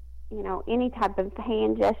 Any type of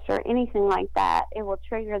hand gesture, anything like that, it will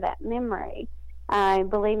trigger that memory.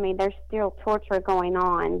 Believe me, there's still torture going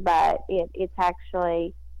on, but it's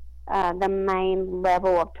actually the main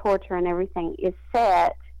level of torture and everything is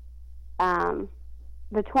set.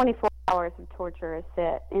 The 24 hours of torture is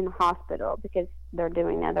set in the hospital because they're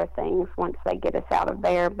doing other things once they get us out of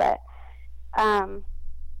there. But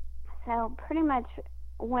so pretty much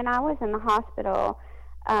when I was in the hospital,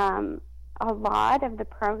 a lot of the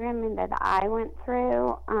programming that I went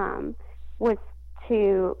through was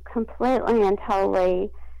to completely and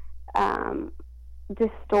totally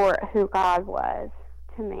distort who God was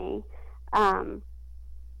to me.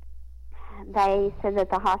 They said that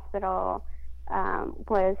the hospital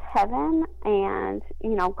was heaven, and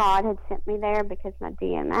God had sent me there because my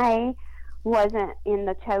DNA wasn't in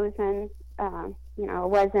the chosen. It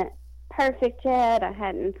wasn't perfect yet. I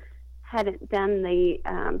hadn't done the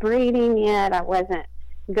breeding yet. I wasn't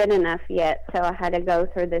good enough yet, so I had to go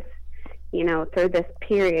through this, through this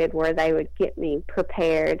period where they would get me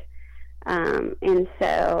prepared. And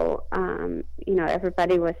so,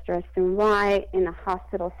 everybody was dressed in white in a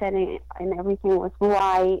hospital setting, and everything was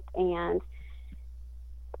white. And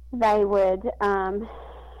they would, as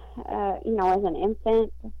an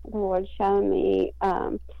infant, the Lord showed me,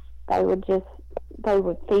 they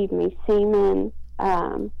would feed me semen.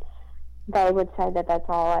 They would say that that's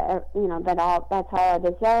all that's all I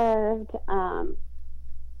deserved.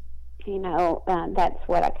 That's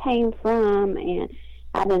what I came from, and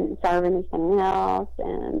I didn't deserve anything else.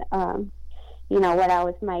 And what I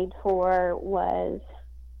was made for was,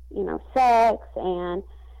 sex, and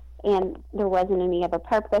there wasn't any other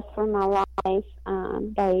purpose for my life.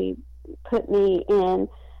 They put me in,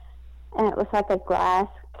 and it was like a glass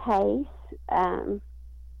case,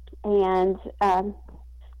 and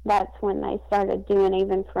that's when they started doing,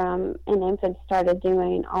 even from an infant, started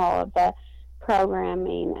doing all of the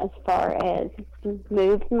programming as far as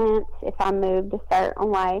movements. If I moved a certain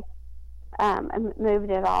way,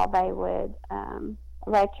 moved at all, they would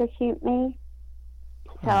electrocute me.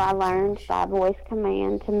 So I learned by voice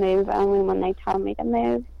command to move only when they told me to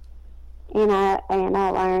move. And I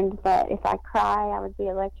learned that if I cry, I would be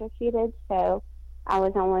electrocuted. So I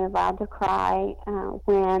was only allowed to cry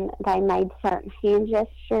when they made certain hand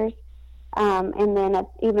gestures. And then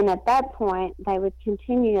even at that point, they would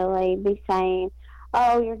continually be saying,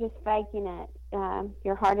 oh, you're just faking it.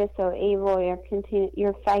 Your heart is so evil. You're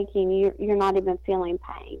faking. You're not even feeling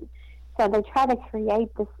pain. So they try to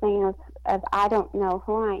create this thing of I don't know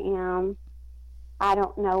who I am. I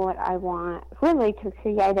don't know what I want. Really, to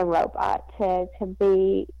create a robot to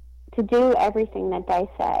do everything that they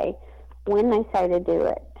say, when they say to do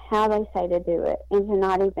it, how they say to do it, and to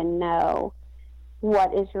not even know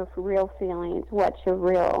what is your real feelings, what's your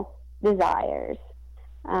real desires.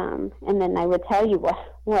 And then they would tell you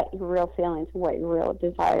what your real feelings, what your real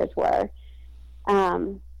desires were. A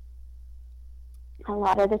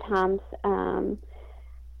lot of the times,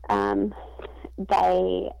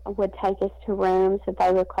 they would take us to rooms that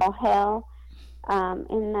they would call hell.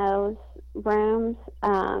 In those rooms,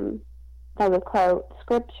 they would quote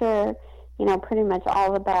scripture, pretty much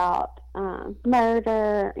all about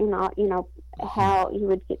murder, how you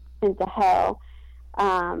would get sent to hell.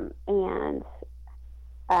 And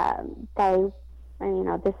they,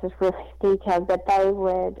 this is really detailed, but they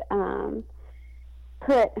would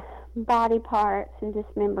put body parts and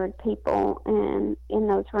dismembered people in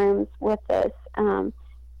those rooms with us. And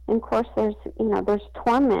of course, there's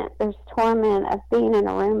torment. There's torment of being in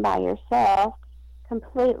a room by yourself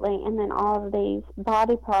completely, and then all of these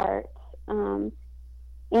body parts in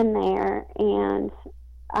there, and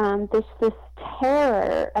this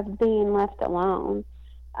terror of being left alone.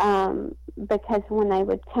 Because when they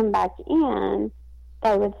would come back in,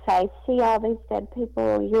 they would say, see all these dead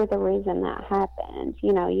people, you're the reason that happened.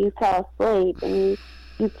 You fell asleep and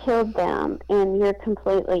you killed them, and you're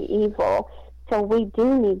completely evil. So we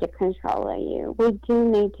do need to control you.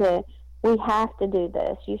 We have to do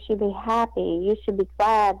this. You should be happy. You should be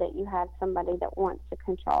glad that you have somebody that wants to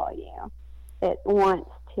control you, that wants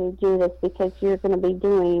to do this, because you're going to be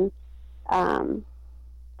doing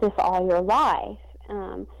this all your life.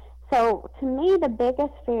 So to me, the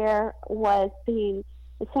biggest fear was it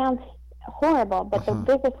sounds horrible, but the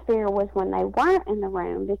biggest fear was when they weren't in the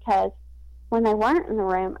room, because when they weren't in the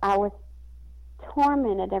room, I was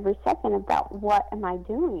tormented every second about what am I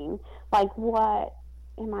doing? Like, what,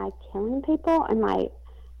 am I killing people? Am I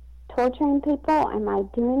torturing people? Am I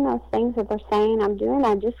doing those things that they're saying I'm doing?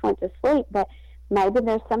 I just went to sleep, but maybe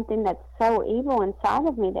there's something that's so evil inside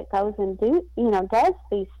of me that goes and does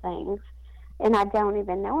these things. And I don't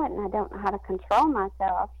even know it, and I don't know how to control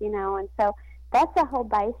myself, and so that's the whole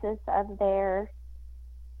basis of their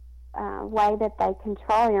way that they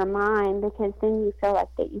control your mind, because then you feel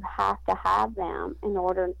like that you have to have them in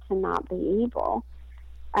order to not be evil.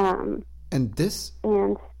 And this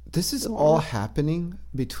is all happening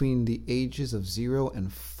between the ages of 0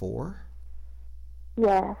 and 4?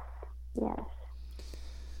 Yes.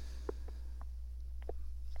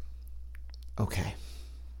 Okay.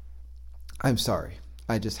 I'm sorry.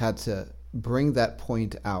 I just had to bring that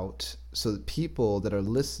point out so that people that are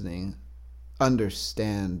listening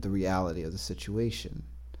understand the reality of the situation.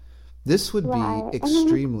 This would be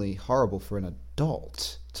extremely horrible for an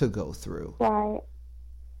adult to go through. Right.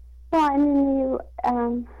 Well, I mean, you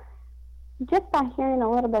just by hearing a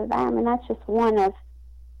little bit of that, that's just one of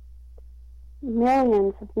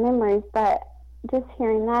millions of memories, but just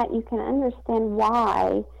hearing that, you can understand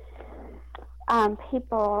why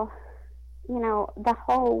people, the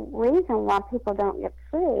whole reason why people don't get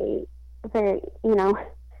free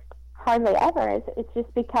hardly ever is it's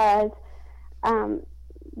just because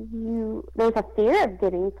there's a fear of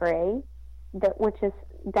getting free, which is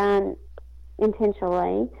done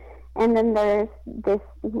intentionally, and then there's this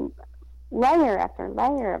layer after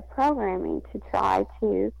layer of programming to try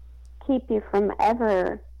to keep you from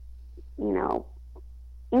ever,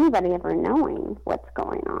 anybody ever knowing what's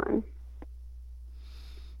going on.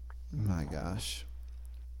 My gosh.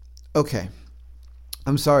 Okay.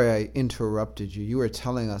 I'm sorry I interrupted you. You were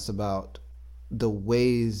telling us about the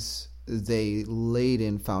ways they laid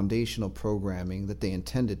in foundational programming that they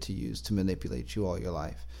intended to use to manipulate you all your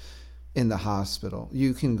life in the hospital.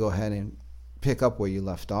 You can go ahead and pick up where you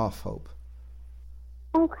left off, Hope.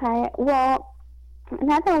 Okay. Well,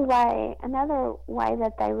 another way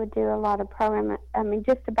that they would do a lot of programming,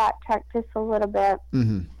 just to backtrack just a little bit,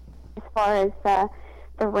 as far as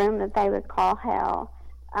the room that they would call hell,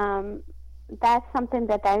 that's something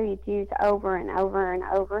that they would use over and over and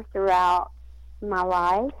over throughout my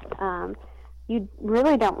life. You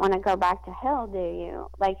really don't want to go back to hell, do you?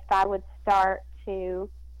 Like, if I would start to,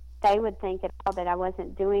 they would think at all that I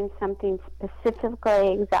wasn't doing something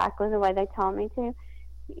specifically exactly the way they told me to.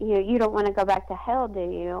 You don't want to go back to hell, do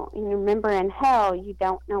you? And remember, in hell, you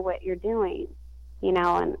don't know what you're doing,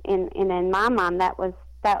 and in my mind,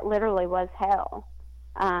 that literally was hell.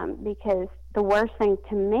 Because the worst thing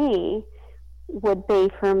to me would be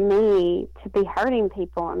for me to be hurting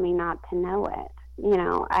people and me not to know it. You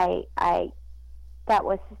know, that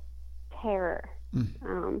was terror. They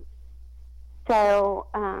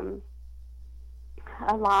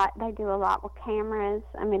do a lot with cameras.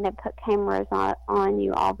 I mean, they put cameras on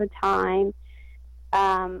you all the time.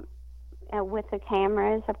 With the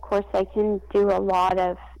cameras, of course, they can do a lot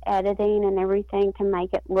of editing and everything to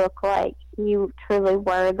make it look like you truly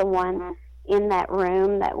were the one in that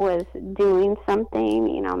room that was doing something.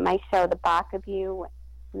 You know, may show the back of you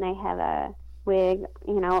and they have a wig,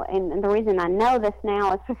 you know, and the reason I know this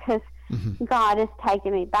now is because God has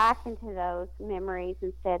taken me back into those memories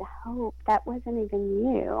and said, Hope, that wasn't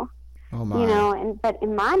even you. Oh my. You know, but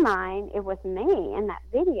in my mind, it was me in that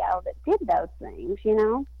video that did those things, you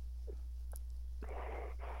know.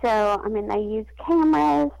 So, I mean, they use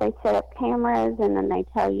cameras, they set up cameras, and then they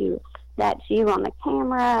tell you that's you on the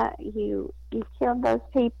camera, you killed those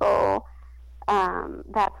people.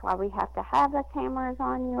 That's why we have to have the cameras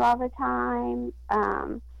on you all the time.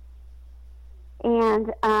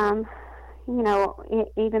 You know,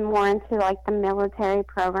 even more into like the military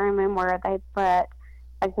programming where they put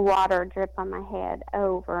like water drip on my head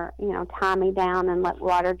over, you know, tie me down and let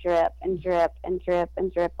water drip and drip and drip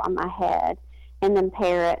and drip on my head, and then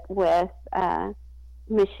pair it with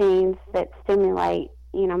machines that stimulate,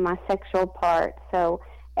 you know, my sexual part. So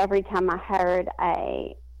every time I heard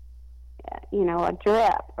a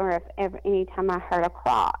drip, or any time I heard a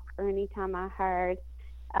clock, or any time I heard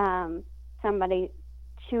somebody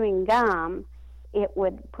chewing gum, it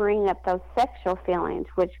would bring up those sexual feelings,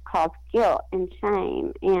 which caused guilt and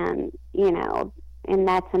shame. And, you know, and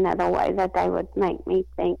that's another way that they would make me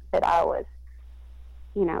think that I was,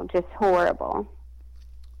 you know, just horrible.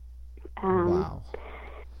 Wow.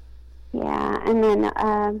 Yeah, and then,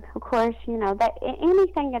 of course, you know, that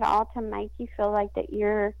anything at all to make you feel like that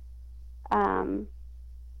you're, you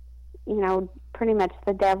know, pretty much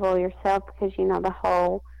the devil yourself, because, you know, their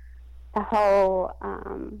whole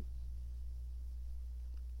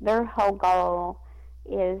goal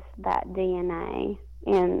is that DNA,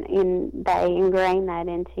 and they ingrain that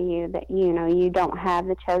into you, that, you know, you don't have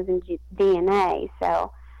the chosen DNA,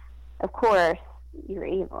 so of course you're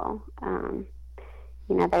evil.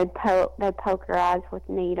 You know, they'd poke your eyes with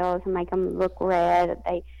needles and make them look red.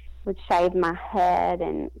 They would shave my head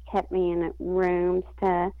and kept me in rooms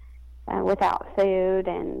without food,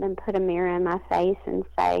 and then put a mirror in my face and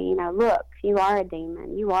say, you know, look, you are a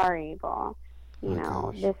demon. You are evil. You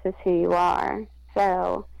know, this is who you are.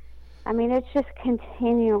 So, I mean, it's just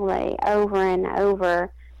continually over and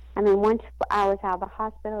over. I mean, once I was out of the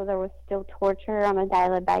hospital, there was still torture on a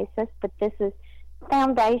daily basis, but this is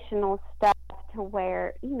foundational stuff to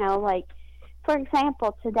where, you know, like, for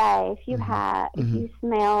example, today, if you if you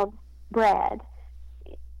smelled bread,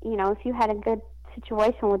 you know, if you had a good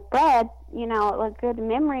situation with bread, you know, a good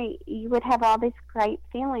memory, you would have all these great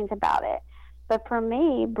feelings about it. But for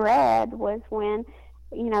me, bread was when,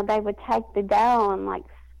 you know, they would take the dough and like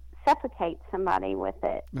suffocate somebody with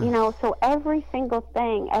it, you know. So every single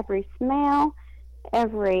thing, every smell,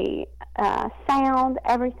 every sound,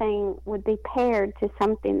 everything would be paired to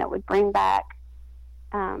something that would bring back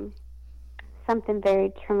something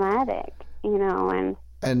very traumatic, you know,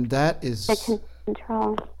 and that is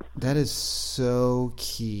control. That is so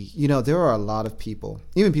key. You know, there are a lot of people,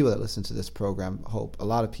 even people that listen to this program, Hope, a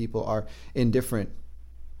lot of people are in different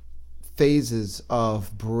phases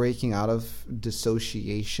of breaking out of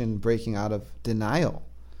dissociation, breaking out of denial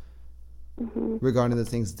regarding the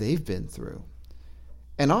things they've been through.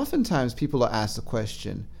 And oftentimes people are asked the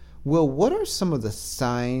question, well, what are some of the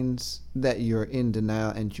signs that you're in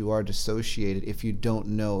denial and you are dissociated if you don't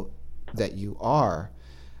know that you are?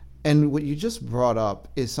 And what you just brought up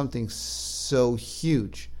is something so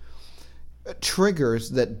huge.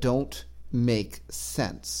 Triggers that don't make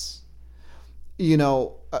sense. You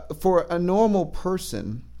know, for a normal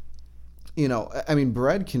person, you know, I mean,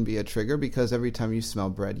 bread can be a trigger because every time you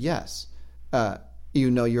smell bread, yes,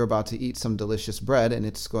 you know you're about to eat some delicious bread and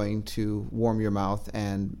it's going to warm your mouth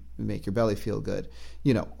and make your belly feel good.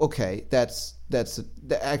 You know, okay, that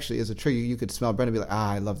actually is a trigger. You could smell bread and be like,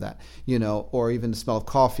 I love that. You know, or even the smell of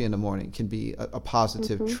coffee in the morning can be a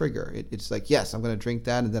positive trigger. It's like, yes, I'm going to drink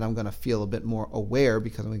that and then I'm going to feel a bit more aware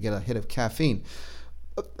because I'm going to get a hit of caffeine.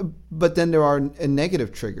 But then there are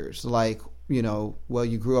negative triggers, like, you know, well,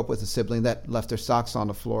 you grew up with a sibling that left their socks on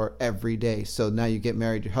the floor every day. So now you get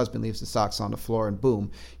married, your husband leaves the socks on the floor, and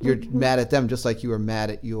boom, you're mad at them just like you were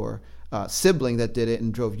mad at your sibling that did it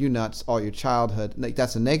and drove you nuts all your childhood. Like,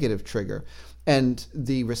 that's a negative trigger. And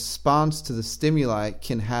the response to the stimuli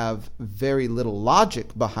can have very little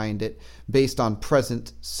logic behind it based on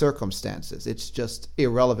present circumstances. It's just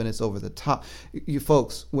irrelevant. It's over the top. You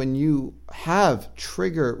folks, when you have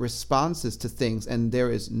trigger responses to things and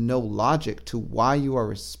there is no logic to why you are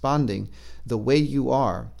responding the way you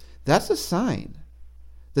are, that's a sign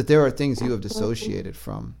that there are things you have dissociated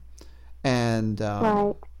from. And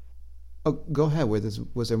right. Oh, go ahead.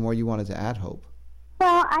 Was there more you wanted to add, Hope?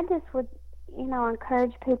 Well, I just would,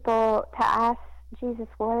 encourage people to ask Jesus,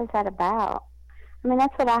 what is that about? I mean,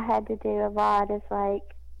 that's what I had to do a lot, is like,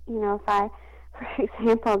 if I, for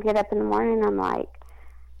example, get up in the morning and I'm like,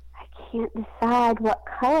 I can't decide what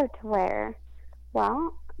color to wear.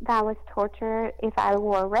 Well, that was torture. If I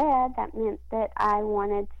wore red, that meant that I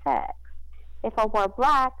wanted sex. If I wore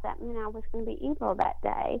black, that meant I was going to be evil that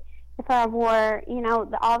day. If I wore,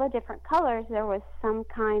 all the different colors, there was some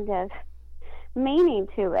kind of meaning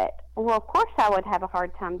to it. Well, of course I would have a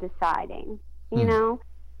hard time deciding,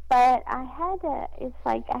 but I had to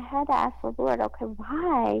ask the Lord, okay,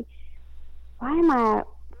 why am I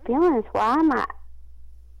feeling this? Why am I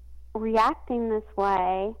reacting this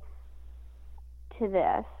way to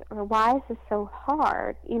this? Or why is this so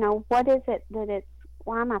hard? What is it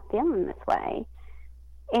why am I feeling this way?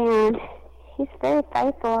 And He's very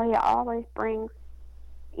faithful. He always brings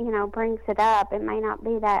it up. It may not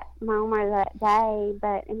be that moment or that day,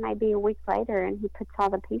 but it may be a week later, and He puts all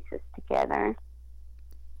the pieces together.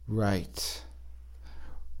 Right.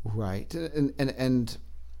 And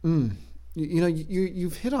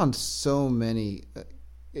you've hit on so many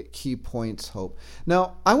key points, Hope.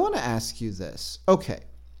 Now, I want to ask you this. Okay.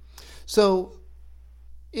 So,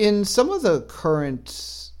 in some of the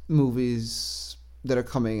current movies that are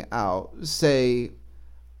coming out, say,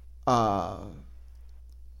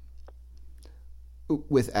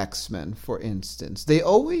 with X-Men, for instance, they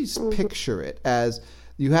always picture it as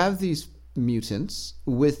you have these mutants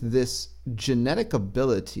with this genetic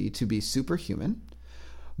ability to be superhuman,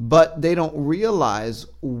 but they don't realize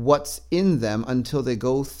what's in them until they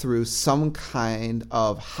go through some kind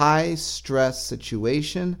of high stress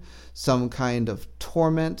situation, some kind of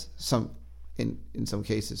torment, in some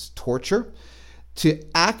cases torture, to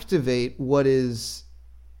activate what is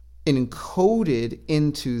encoded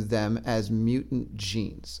into them as mutant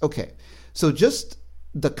genes. Okay, so just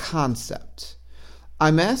the concept.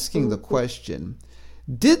 I'm asking the question,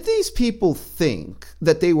 did these people think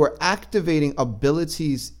that they were activating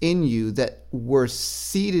abilities in you that were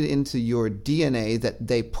seeded into your DNA that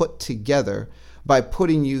they put together by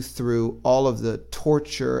putting you through all of the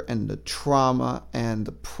torture and the trauma and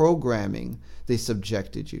the programming they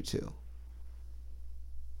subjected you to?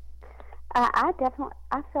 I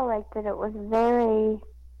feel like that it was very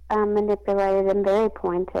manipulated and very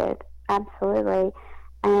pointed, absolutely.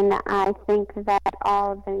 And I think that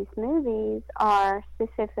all of these movies are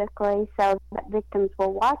specifically so that victims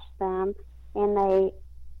will watch them, and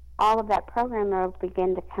all of that program will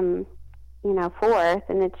begin to come, forth,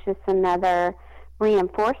 and it's just another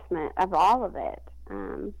reinforcement of all of it.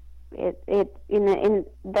 In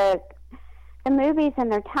the movies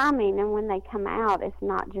and their timing and when they come out, it's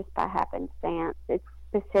not just by happenstance. It's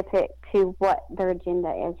specific to what their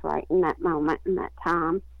agenda is right in that moment, in that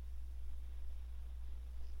time.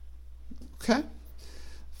 Okay.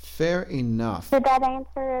 Fair enough. Did that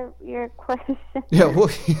answer your question? Yeah,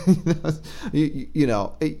 well,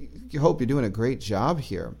 you hope you're doing a great job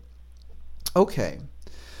here. Okay.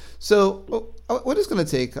 So we're just going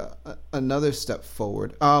to take another step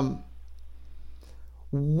forward.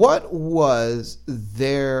 What was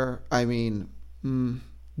their,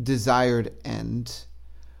 desired end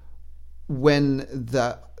when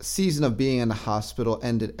the season of being in the hospital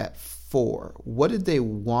ended at 4? What did they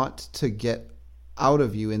want to get out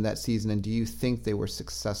of you in that season, and do you think they were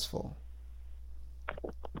successful?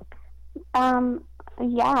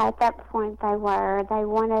 Yeah, at that point they were. They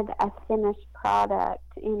wanted a finished product,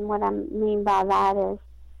 and what I mean by that is,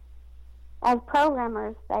 as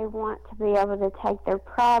programmers, they want to be able to take their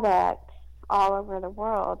product all over the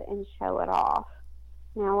world and show it off.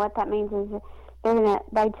 Now, what that means is they're going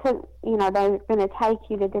to take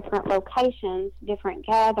you to different locations, different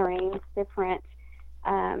gatherings, different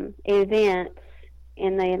events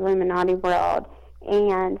in the Illuminati world,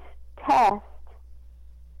 and test,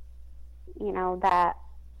 that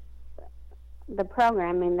the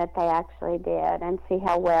programming that they actually did, and see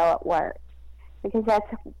how well it worked. Because that's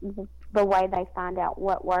the way they find out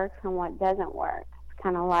what works and what doesn't work. It's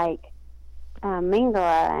kind of like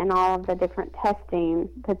Mingala and all of the different testing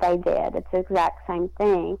that they did. It's the exact same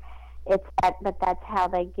thing. it's that, but that's how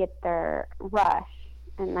they get their rush,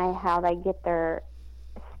 and how they get their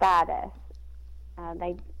status.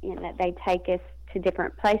 They take us to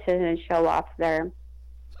different places and show off their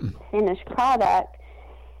finished product.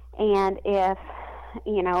 And if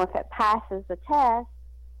it passes the test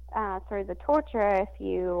through the torture, if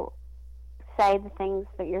you say the things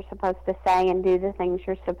that you're supposed to say and do the things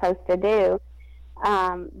you're supposed to do,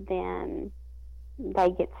 then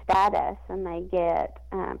they get status and they get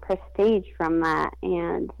prestige from that.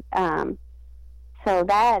 And so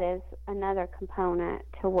that is another component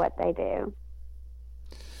to what they do.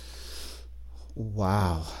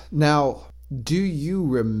 Wow. Now, do you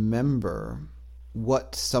remember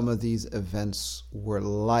what some of these events were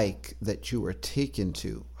like that you were taken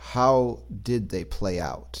to? How did they play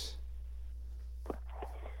out?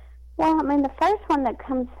 Well, the first one that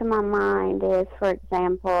comes to my mind is, for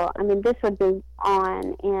example, this would be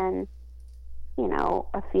on in,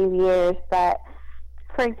 a few years, but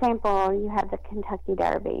for example, you have the Kentucky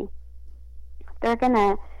Derby. They're going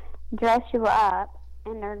to dress you up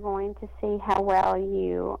and they're going to see how well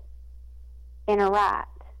you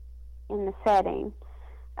interact in the setting.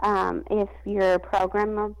 If your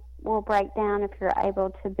program will break down, if you're able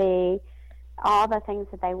to be all the things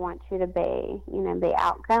that they want you to be, be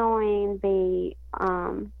outgoing, be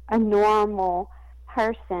a normal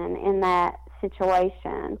person in that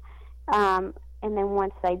situation. And then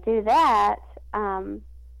once they do that and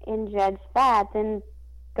judge that, then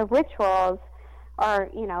the rituals are,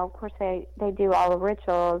 of course they do all the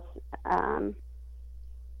rituals at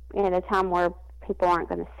a time where people aren't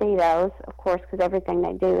going to see those, of course, because everything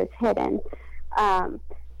they do is hidden.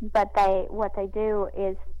 But what they do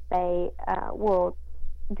is they will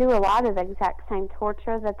do a lot of the exact same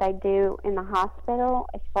torture that they do in the hospital,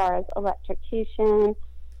 as far as electrocution,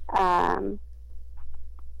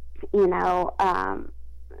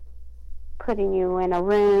 putting you in a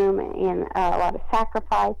room and a lot of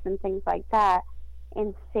sacrifice and things like that,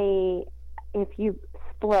 and see if you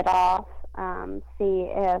split off, see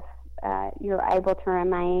if you're able to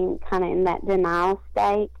remain kind of in that denial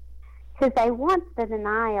state. Because they want the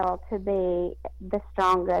denial to be the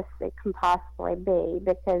strongest it can possibly be,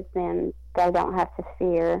 because then they don't have to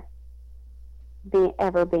fear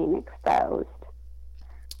ever being exposed.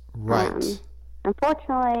 Right.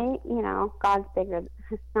 Unfortunately, God's bigger.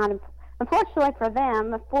 Not unfortunately for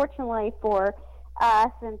them, fortunately for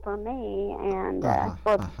us and for me, and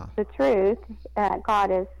for the truth,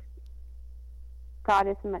 God is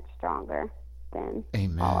much stronger than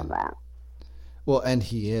all of that. Well, and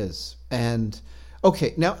He is. And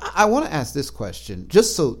okay, now I want to ask this question,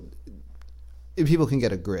 just so people can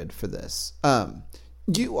get a grid for this.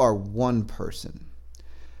 You are one person.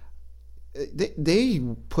 They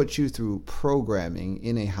put you through programming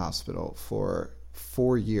in a hospital for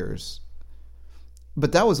 4 years,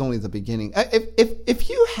 but that was only the beginning. If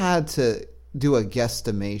you had to do a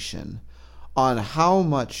guesstimation on how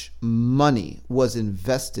much money was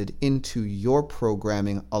invested into your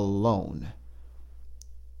programming alone,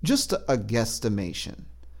 just a guesstimation,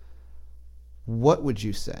 what would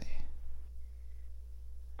you say?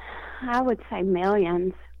 I would say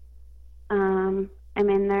millions.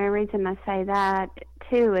 The reason I say that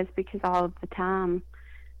too is because all of the time,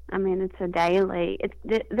 it's a daily.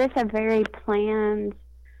 This is a very planned,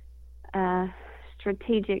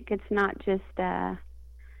 strategic. It's not just I'm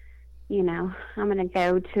going to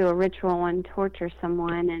go to a ritual and torture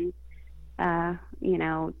someone and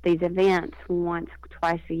these events once,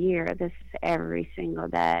 twice a year. This is every single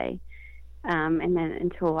day. And then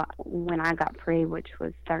until when I got free, which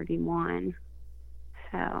was 31.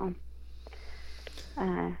 So,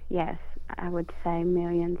 yes, I would say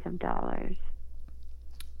millions of dollars.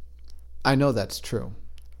 I know that's true.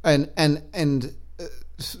 And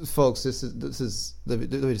folks, this is let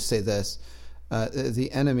me just say this. The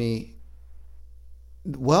enemy,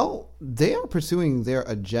 well, they are pursuing their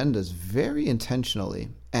agendas very intentionally,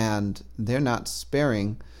 and they're not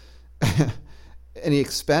sparing any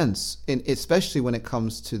expense, especially when it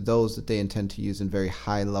comes to those that they intend to use in very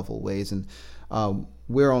high-level ways. And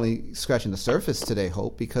we're only scratching the surface today,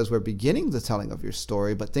 Hope, because we're beginning the telling of your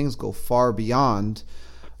story, but things go far beyond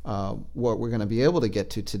what we're going to be able to get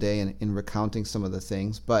to today in recounting some of the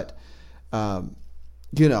things. But, we're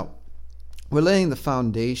laying the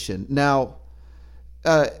foundation. Now,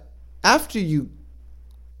 after you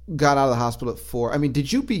got out of the hospital at 4,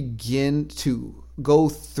 did you begin to go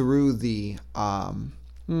through the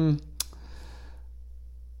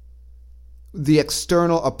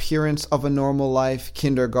external appearance of a normal life,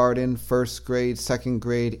 kindergarten, first grade, second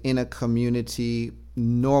grade, in a community,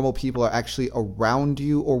 normal people are actually around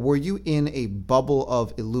you, or were you in a bubble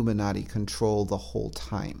of Illuminati control the whole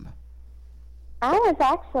time? I was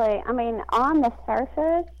actually, on the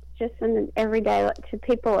surface, just in everyday, to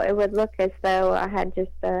people, it would look as though I had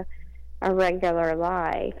just a regular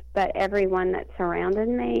life, but everyone that surrounded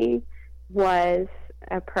me was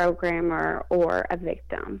a programmer or a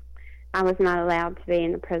victim. I was not allowed to be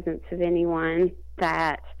in the presence of anyone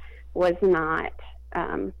that was not,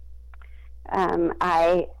 as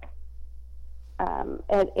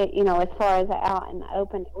far as out in the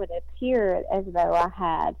open, it would appear as though I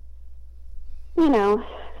had,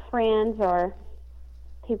 friends or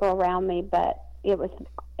people around me, but it was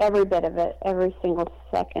every bit of it, every single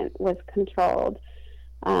second was controlled.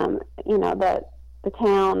 The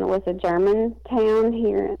town was a German town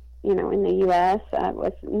here, in the U.S. It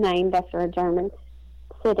was named after a German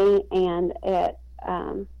city, and it,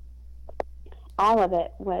 all of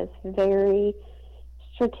it was very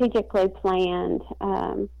strategically planned.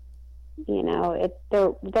 There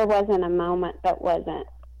wasn't a moment that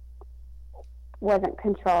wasn't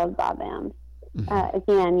controlled by them. Mm-hmm.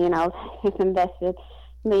 Again, they've invested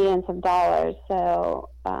millions of dollars, so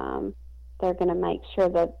they're going to make sure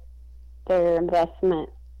that their investment,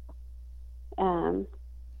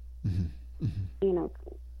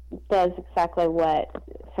 does exactly what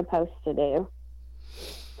it's supposed to do.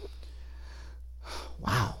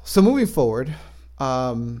 Wow. So moving forward,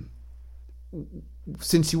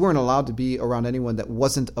 since you weren't allowed to be around anyone that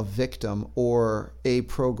wasn't a victim or a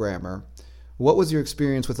programmer, what was your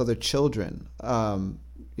experience with other children,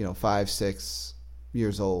 5, 6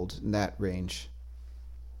 years old, in that range?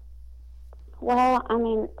 Well,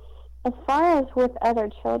 as far as with other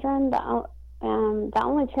children, the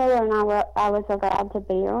only children I was allowed to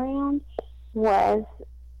be around was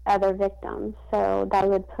other victims. So they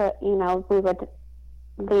would put, we would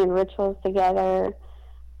be in rituals together.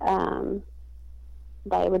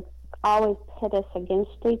 They would always pit us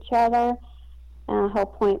against each other. The whole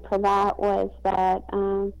point for that was that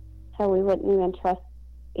so we wouldn't even trust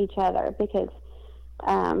each other, because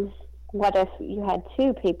what if you had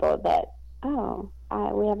two people that,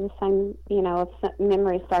 we have the same, if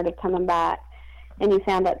memories started coming back, and you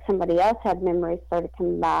found out somebody else had memories started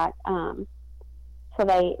coming back. So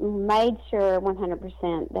they made sure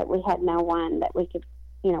 100% that we had no one that we could,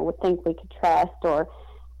 would think we could trust, or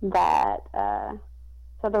that,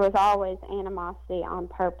 so there was always animosity on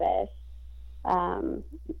purpose.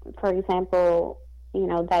 For example,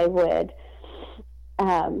 they would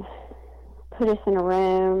put us in a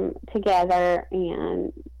room together,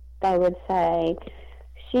 and they would say,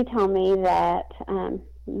 "She told me that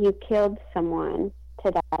you killed someone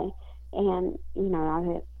today," and I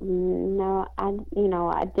said, "No,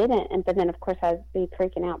 I didn't." And but then of course I'd be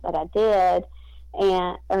freaking out that I did,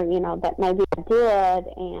 or that maybe I did,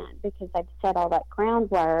 and because I'd set all that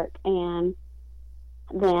groundwork, and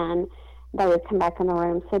then they would come back in the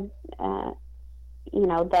room and said,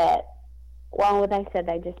 that, well, they said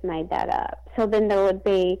they just made that up. So then there would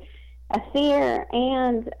be a fear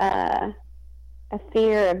and a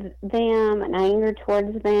fear of them, an anger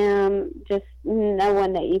towards them, just no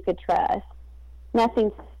one that you could trust.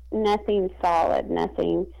 Nothing solid,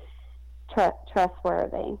 nothing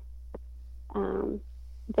trustworthy.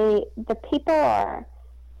 The people are,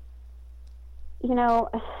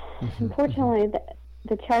 unfortunately,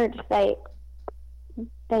 the church,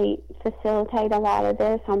 they facilitate a lot of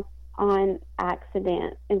this on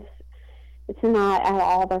accident. It's not at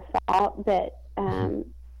all their fault, but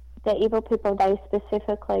the evil people, they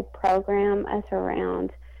specifically program us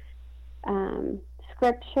around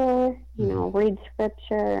scripture, read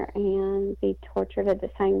scripture and be tortured at the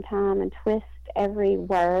same time and twist every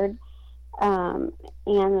word. And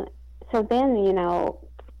so then,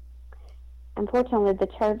 unfortunately, the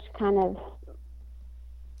church kind of,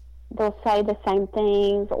 they'll say the same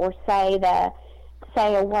things or say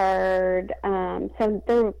a word. So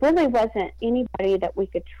there really wasn't anybody that we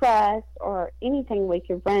could trust or anything we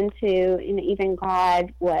could run to, and even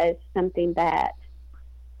God was something that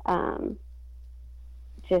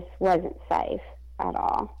just wasn't safe at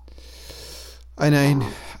all. And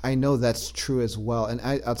I know that's true as well. And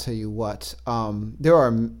I'll tell you what, there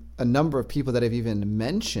are a number of people that have even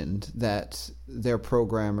mentioned that their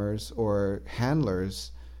programmers or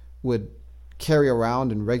handlers would carry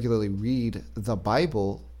around and regularly read the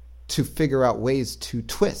Bible to figure out ways to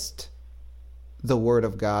twist the Word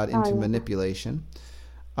of God into manipulation,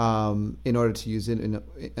 in order to use it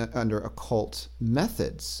under occult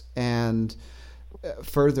methods. And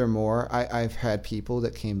furthermore, I've had people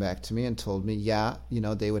that came back to me and told me,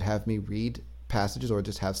 they would have me read passages or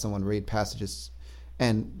just have someone read passages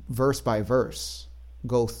and verse by verse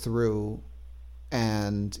go through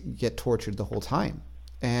and get tortured the whole time.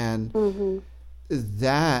 And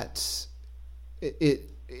that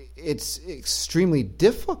it's extremely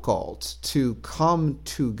difficult to come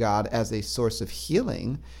to God as a source of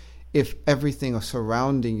healing if everything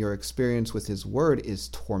surrounding your experience with his word is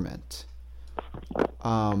torment.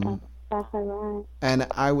 That's right. And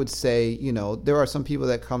I would say, there are some people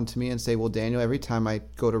that come to me and say, well, Daniel, every time I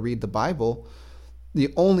go to read the Bible,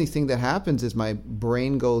 the only thing that happens is my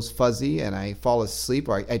brain goes fuzzy and I fall asleep,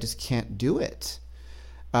 or I just can't do it.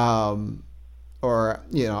 Or,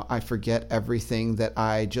 I forget everything that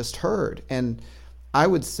I just heard. And I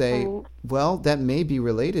would say, well, that may be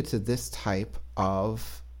related to this type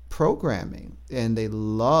of programming. And they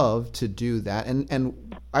love to do that.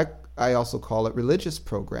 And I also call it religious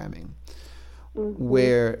programming,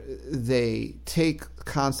 where they take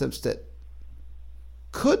concepts that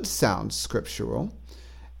could sound scriptural,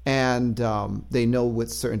 and they know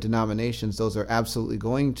with certain denominations those are absolutely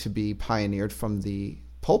going to be pioneered from the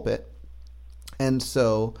pulpit. And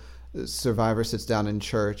so the survivor sits down in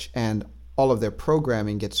church and all of their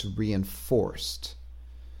programming gets reinforced.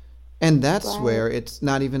 And that's where it's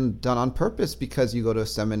not even done on purpose, because you go to a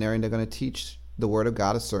seminary and they're going to teach the word of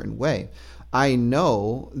God a certain way. I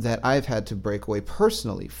know that I've had to break away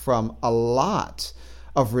personally from a lot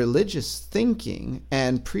of religious thinking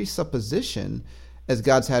and presupposition as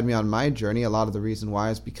God's had me on my journey. A lot of the reason why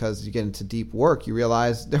is because you get into deep work, you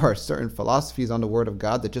realize there are certain philosophies on the word of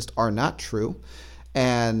God that just are not true.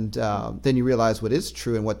 And then you realize what is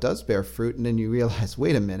true and what does bear fruit. And then you realize,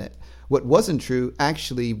 wait a minute, what wasn't true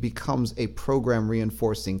actually becomes a program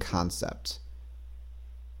reinforcing concept.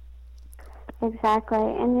 Exactly.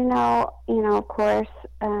 And, of course,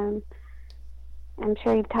 I'm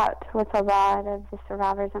sure you've talked with a lot of the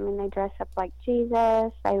survivors. I mean, they dress up like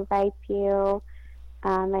Jesus, they rape you,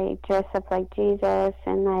 they dress up like Jesus,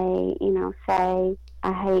 and they, say,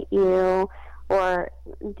 I hate you, or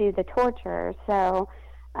do the torture. So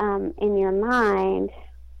in your mind,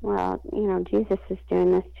 well, Jesus is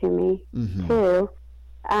doing this to me too.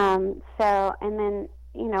 So, and then,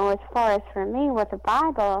 as far as for me with the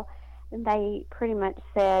Bible, they pretty much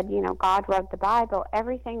said, God wrote the Bible.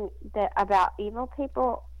 Everything that about evil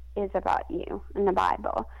people is about you in the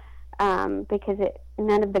Bible, because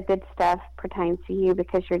none of the good stuff pertains to you,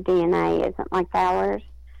 because your DNA isn't like ours.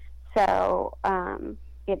 So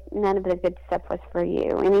none of the good stuff was for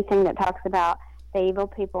you. Anything that talks about the evil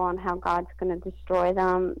people and how God's going to destroy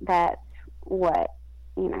them, that's what,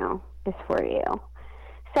 is for you.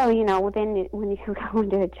 So, then when you go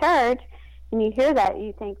into a church and you hear that,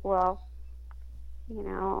 you think, well,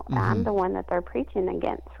 I'm the one that they're preaching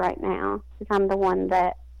against right now, because I'm the one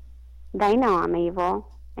that they know I'm evil,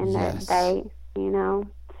 and that they,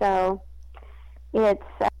 so it's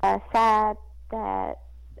sad that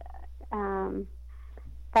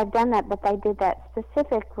they've done that, but they did that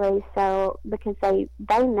specifically because they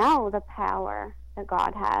know the power that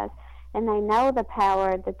God has, and they know the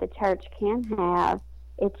power that the church can have.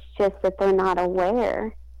 It's just that they're not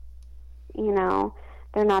aware.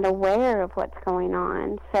 They're not aware of what's going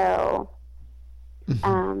on. So,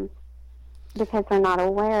 because they're not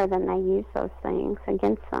aware, then they use those things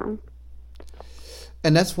against them.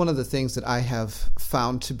 And that's one of the things that I have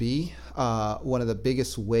found to be one of the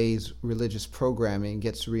biggest ways religious programming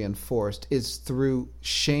gets reinforced is through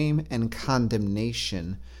shame and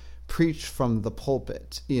condemnation preached from the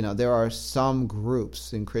pulpit. There are some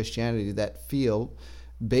groups in Christianity that feel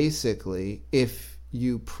basically if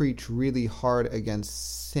you preach really hard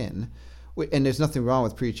against sin, and there's nothing wrong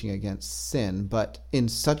with preaching against sin, but in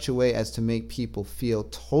such a way as to make people feel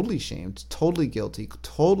totally shamed, totally guilty,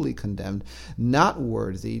 totally condemned, not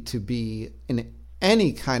worthy to be in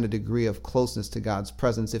any kind of degree of closeness to God's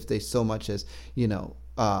presence if they so much as,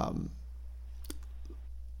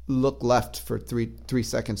 look left for three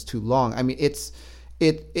seconds too long. I mean,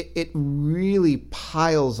 it really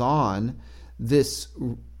piles on this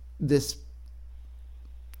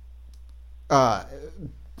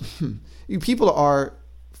people are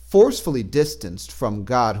forcefully distanced from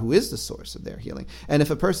God, who is the source of their healing. And if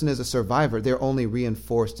a person is a survivor, they're only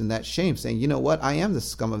reinforced in that shame, saying, you know what, I am the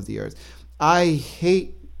scum of the earth. I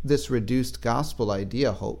hate this reduced gospel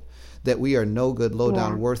idea, Hope, that we are no good, low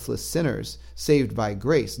down, worthless sinners saved by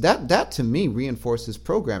grace. That to me reinforces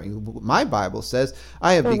programming. My Bible says,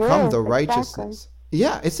 I have become the righteousness.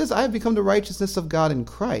 Yeah, it says, I have become the righteousness of God in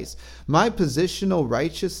Christ. My positional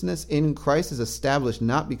righteousness in Christ is established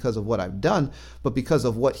not because of what I've done, but because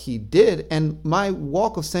of what he did. And my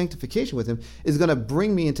walk of sanctification with him is going to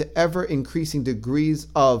bring me into ever increasing degrees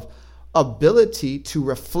of ability to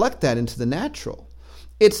reflect that into the natural.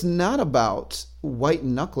 It's not about white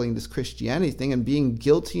knuckling this Christianity thing and being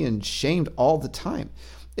guilty and shamed all the time.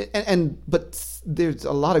 But there's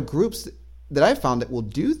a lot of groups that I found that will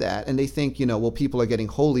do that, and they think, well, people are getting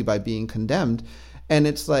holy by being condemned. And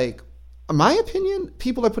it's like, in my opinion,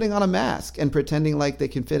 people are putting on a mask and pretending like they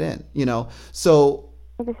can fit in, So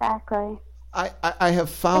exactly. I have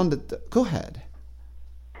found that. Go ahead.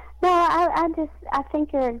 No, I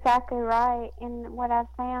think you're exactly right. And what I've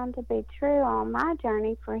found to be true on my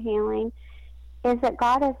journey for healing is that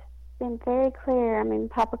God has been very clear. I mean,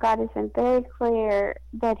 Papa God has been very clear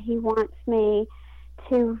that He wants me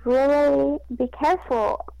to really be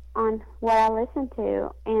careful on what I listen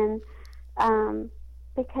to. And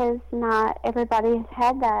because not everybody has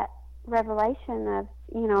had that revelation of,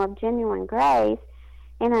 of genuine grace.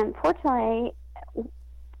 And unfortunately,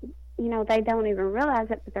 they don't even realize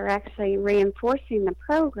it, but they're actually reinforcing the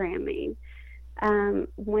programming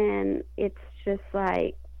when it's just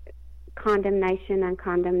like condemnation and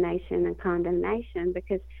condemnation and condemnation,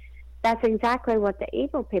 because that's exactly what the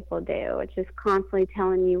evil people do. It's just constantly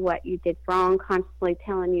telling you what you did wrong, constantly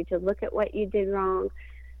telling you to look at what you did wrong,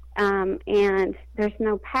 and there's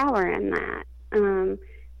no power in that. The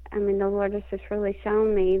Lord has just really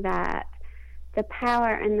shown me that the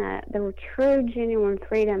power and the true, genuine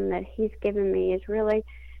freedom that He's given me is really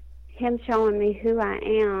Him showing me who I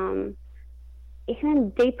am,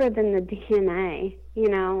 even deeper than the DNA,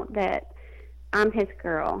 that I'm His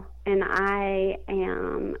girl, and I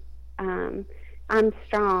am, I'm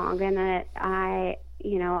strong, and that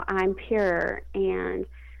I'm pure, and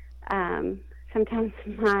sometimes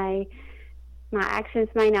my actions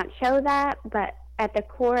may not show that, but at the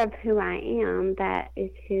core of who I am, that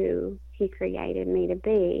is who He created me to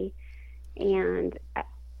be. And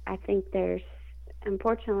I think there's,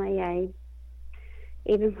 unfortunately,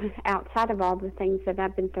 even outside of all the things that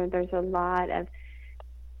I've been through, there's a lot of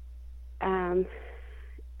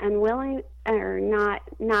unwilling or not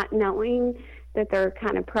knowing that they're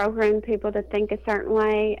kind of programming people to think a certain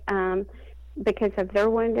way because of their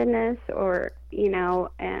woundedness, or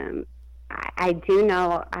I do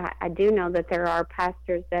know that there are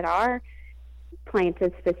pastors that are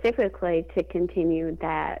planted specifically to continue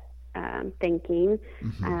that thinking.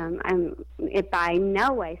 Mm-hmm. I'm by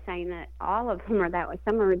no way saying that all of them are that way.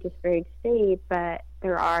 Some are just very deceived, but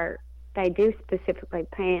they do specifically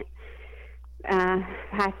plant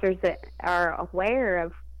pastors that are aware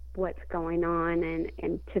of what's going on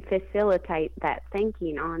and to facilitate that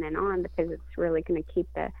thinking on and on, because it's really going to keep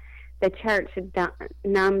the church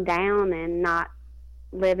numbed down and not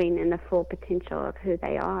living in the full potential of who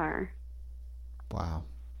they are. Wow.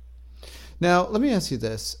 Now, let me ask you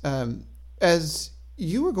this. As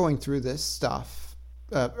you were going through this stuff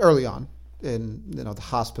early on in the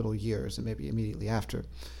hospital years and maybe immediately after,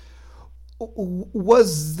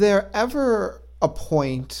 was there ever a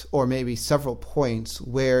point, or maybe several points,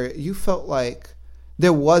 where you felt like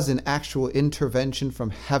there was an actual intervention from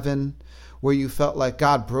heaven, where you felt like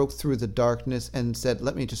God broke through the darkness and said,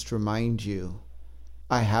 let me just remind you,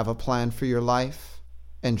 I have a plan for your life,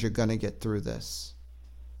 and you're going to get through this?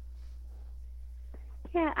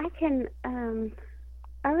 Yeah, I can,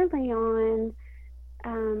 early on,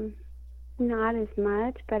 not as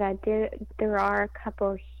much, but there are a couple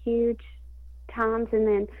of huge times, and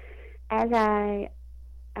then as I,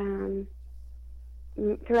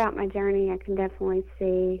 throughout my journey, I can definitely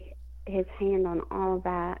see His hand on all of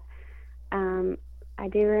that. I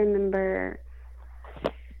do remember,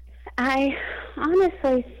 I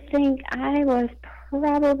honestly think I was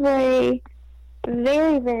probably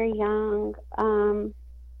very, very young,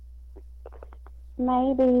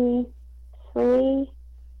 maybe 3,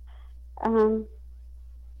 and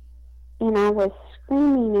I was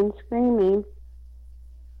screaming and screaming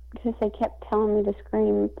because they kept telling me to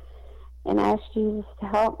scream and ask Jesus to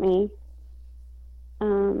help me.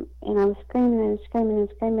 And I was screaming and screaming and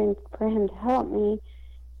screaming for Him to help me.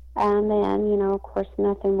 And then, of course,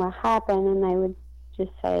 nothing will happen. And they would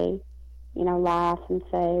just say, laugh and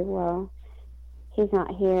say, well, He's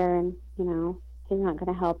not here, and, He's not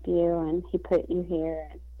going to help you, and He put you here,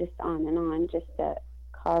 and just on, just to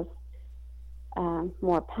cause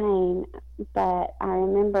more pain. But I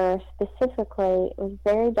remember specifically, it was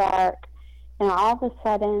very dark, and all of a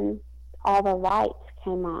sudden, all the lights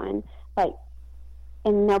came on,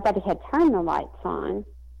 and nobody had turned the lights on.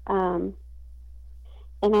 And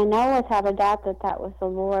I know without a doubt that was the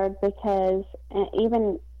Lord, because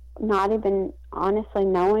even not even honestly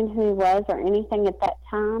knowing who He was or anything at that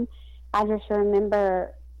time, I just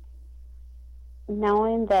remember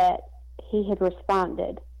knowing that He had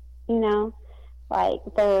responded,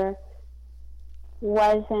 there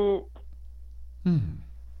wasn't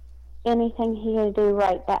anything he could do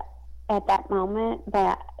right at that moment,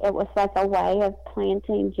 but it was like a way of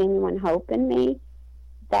planting genuine hope in me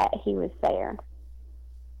that he was there.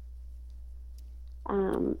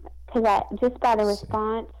 Because just by the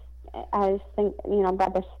response, I just think, by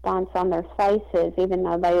the response on their faces, even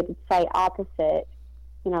though they would say opposite,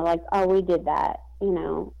 like, oh, we did that,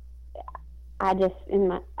 I just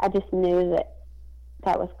knew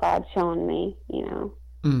that was God showing me,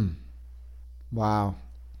 Wow.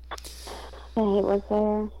 that he was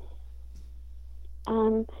there.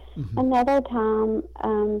 Another time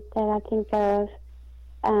that I think of,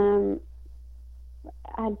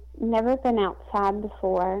 I'd never been outside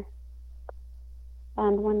before,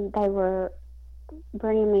 and when they were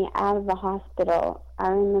bringing me out of the hospital, I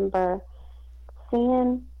remember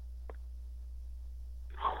seeing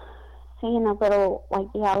a little like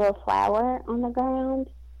yellow flower on the ground,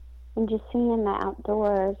 and just seeing the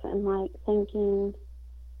outdoors, and like thinking,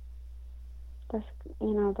 there's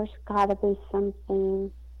got to be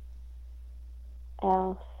something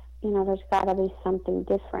else. There's got to be something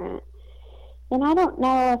different. And I don't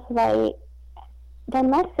know if they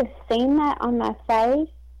must have seen that on my face.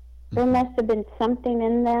 There must have been something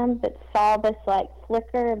in them that saw this like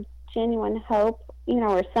flicker of genuine hope,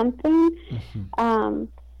 or something. Or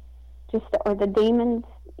the demons,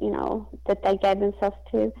 that they gave themselves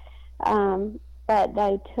to. But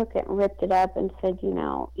they took it and ripped it up and said, you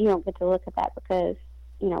don't get to look at that because,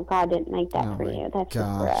 God didn't make that for you. That's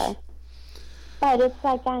just for us. But it's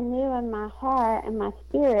like I knew in my heart and my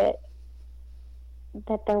spirit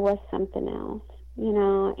that there was something else,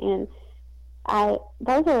 and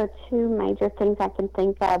those are two major things I can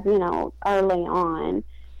think of, early on,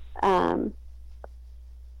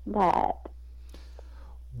 that,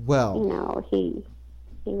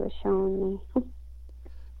 he was showing me.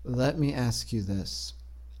 Let me ask you this.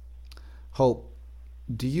 Hope,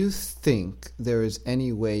 do you think there is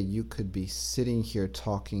any way you could be sitting here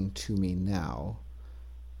talking to me now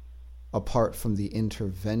apart from the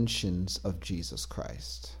interventions of Jesus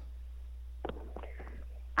Christ?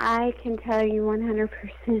 I can tell you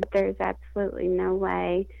 100% there's absolutely no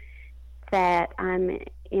way that I'm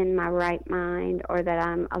in my right mind or that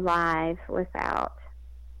I'm alive without,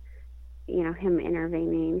 him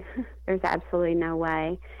intervening. There's absolutely no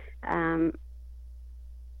way.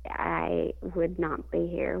 I would not be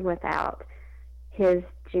here without his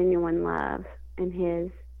genuine love and his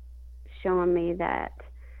showing me that,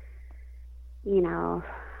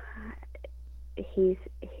 he's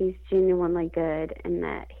genuinely good and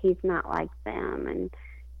that he's not like them, and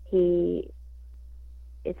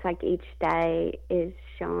it's like each day is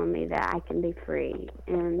showing me that I can be free,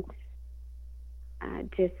 and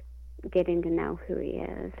just getting to know who he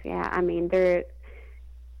is. Yeah, I mean,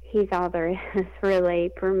 he's all there is really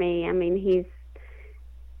for me. I mean,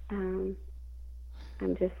 I'm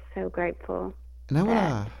just so grateful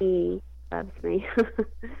that he loves me.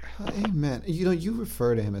 Amen. You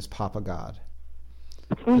refer to him as Papa God.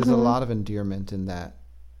 There's a lot of endearment in that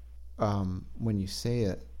when you say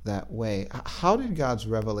it that way. How did God's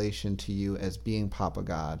revelation to you as being Papa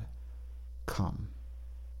God come?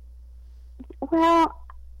 Well,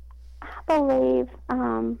 I believe,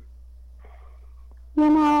 I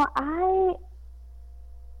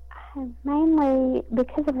mainly,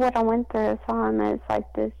 because of what I went through, saw him as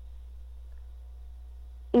like this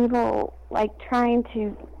evil, like trying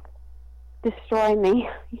to destroy me,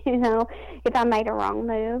 if I made a wrong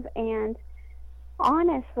move. And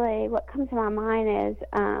honestly, what comes to my mind is,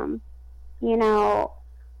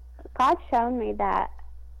 God showed me that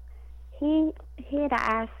he had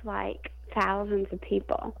asked like thousands of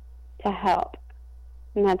people to help,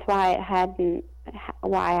 and that's why I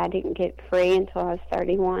didn't get free until I was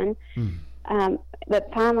 31. But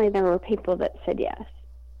finally, there were people that said yes,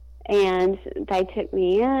 and they took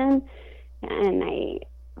me in, and they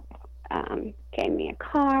gave me a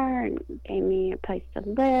car, and gave me a place to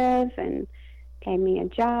live, and gave me a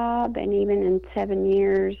job. And even in 7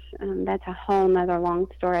 years, that's a whole nother long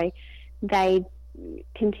story, they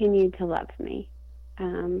continued to love me.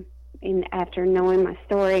 And after knowing my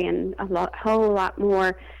story and whole lot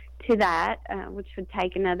more to that, which would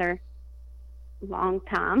take another long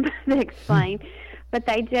time to explain, but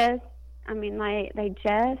they just,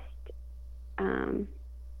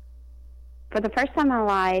 for the first time in my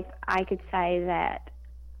life, I could say that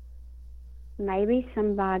maybe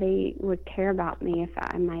somebody would care about me if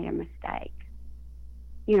I made a mistake,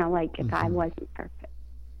 if I wasn't perfect.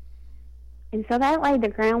 And so that laid the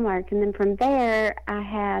groundwork. And then from there, I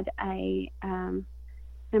had an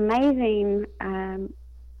amazing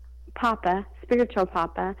spiritual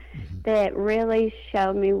papa, that really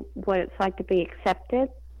showed me what it's like to be accepted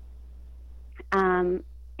and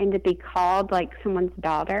to be called like someone's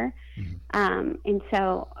daughter. And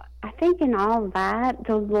so I think in all of that,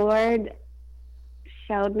 the Lord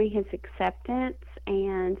showed me his acceptance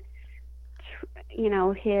and,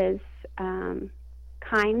 his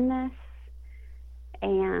kindness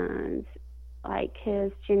and like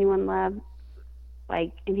his genuine love,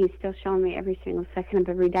 like, and he's still showing me every single second of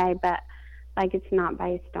every day, but like it's not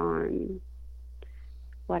based on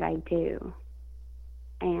what I do.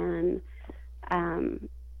 And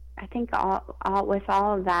I think all with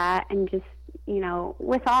all of that, and just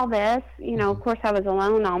with all this, of course I was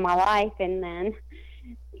alone all my life, and then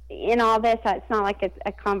in all this, it's not like it's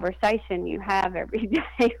a conversation you have every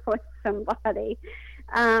day with somebody.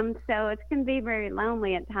 So it can be very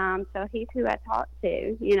lonely at times. So he's who I talk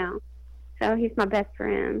to, So he's my best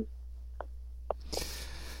friend.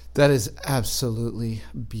 That is absolutely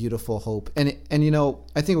beautiful, Hope. And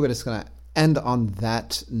I think we're just going to end on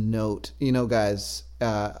that note. Guys,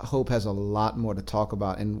 Hope has a lot more to talk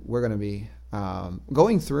about, and we're going to be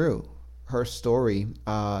going through her story.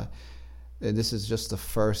 This is just the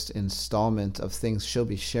first installment of things she'll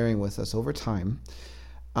be sharing with us over time.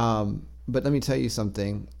 But let me tell you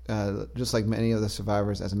something. Just like many of the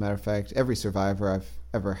survivors, as a matter of fact, every survivor I've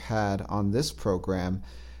ever had on this program,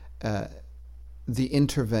 the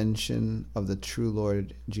intervention of the true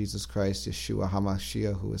Lord Jesus Christ, Yeshua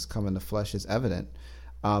HaMashiach, who has come in the flesh, is evident.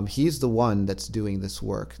 He's the one that's doing this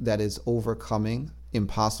work, that is overcoming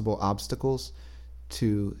impossible obstacles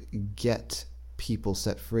to get people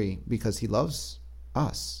set free, because he loves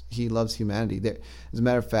us. He loves humanity. As a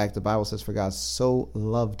matter of fact, the Bible says, for God so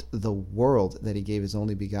loved the world that he gave his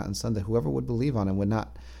only begotten Son, that whoever would believe on him would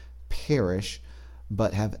not perish,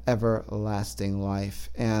 but have everlasting life.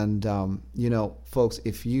 And, folks,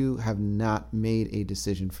 if you have not made a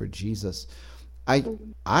decision for Jesus, I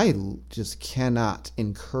just cannot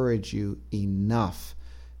encourage you enough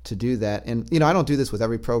to do that. And, I don't do this with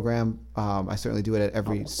every program. I certainly do it at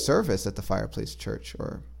every service at the Fireplace Church,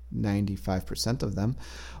 or 95% of them.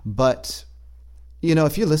 But,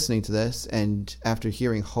 if you're listening to this, and after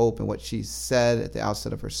hearing Hope and what she said at the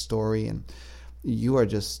outset of her story, and you are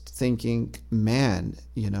just thinking, man,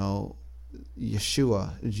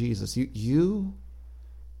 Yeshua, Jesus, you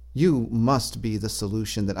must be the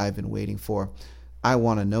solution that I've been waiting for. I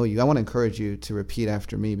want to know you. I want to encourage you to repeat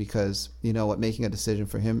after me, because making a decision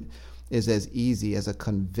for him is as easy as a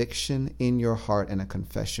conviction in your heart and a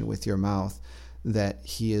confession with your mouth that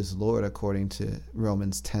he is Lord, according to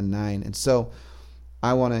Romans 10:9. And so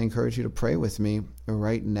I want to encourage you to pray with me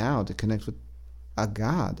right now to connect with a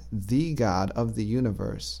God, the God of the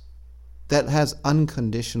universe, that has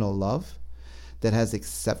unconditional love, that has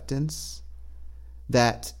acceptance,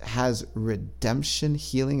 that has redemption,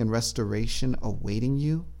 healing, and restoration awaiting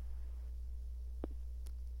you.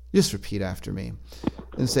 Just repeat after me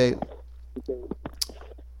and say,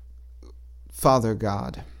 Father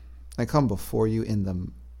God, I come before you in the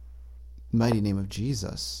mighty name of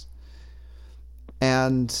Jesus,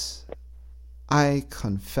 and I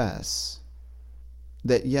confess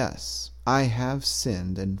that, yes, I have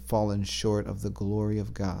sinned and fallen short of the glory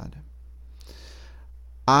of God.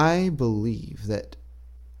 I believe that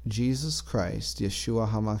Jesus Christ, Yeshua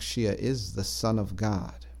HaMashiach, is the Son of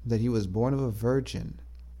God, that he was born of a virgin,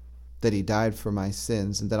 that he died for my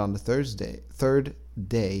sins, and that on the third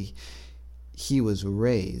day, he was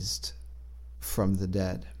raised from the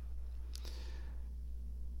dead.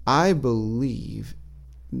 I believe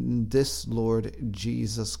in this Lord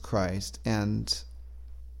Jesus Christ, and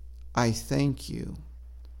I thank you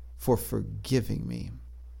for forgiving me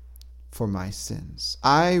for my sins.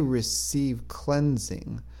 I receive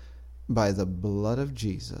cleansing by the blood of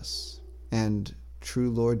Jesus. And true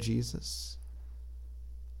Lord Jesus,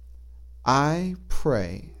 I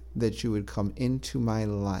pray that you would come into my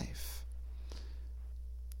life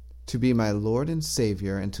to be my Lord and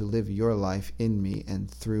Savior, and to live your life in me and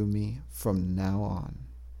through me from now on.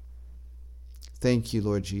 Thank you,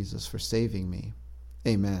 Lord Jesus, for saving me.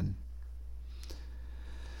 Amen.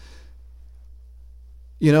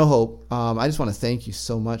 Hope, I just want to thank you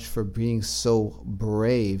so much for being so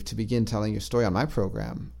brave to begin telling your story on my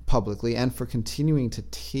program publicly, and for continuing to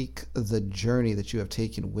take the journey that you have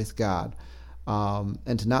taken with God,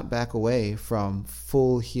 and to not back away from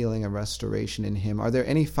full healing and restoration in him. Are there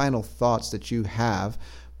any final thoughts that you have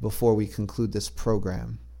before we conclude this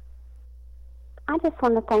program? I just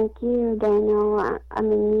want to thank you, Daniel.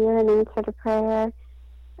 You're an answer to prayer.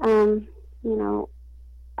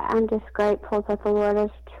 I'm just grateful that the Lord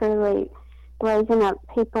is truly raising up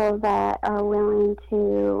people that are willing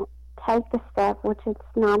to take the step, which is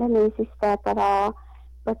not an easy step at all,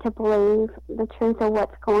 but to believe the truth of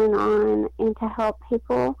what's going on and to help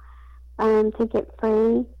people to get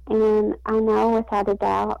free. And I know without a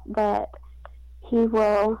doubt that he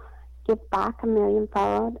will give back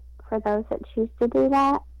 1,000,000-fold for those that choose to do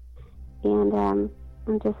that. And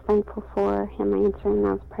I'm just thankful for him answering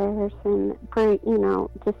those prayers and for,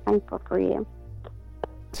 just thankful for you.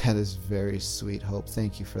 That is very sweet, Hope.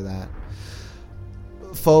 Thank you for that.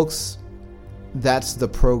 Folks, that's the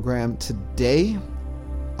program today.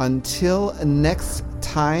 Until next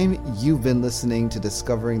time, you've been listening to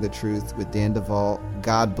Discovering the Truth with Dan Duvall.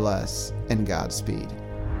 God bless and Godspeed.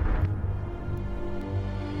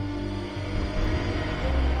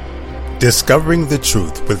 Discovering the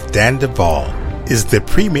Truth with Dan Duvall is the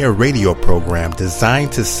premier radio program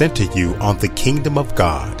designed to center you on the kingdom of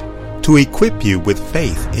God, to equip you with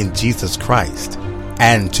faith in Jesus Christ,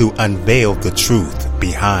 and to unveil the truth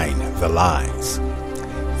behind the lies.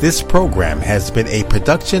 This program has been a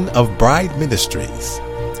production of Bride Ministries.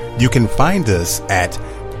 You can find us at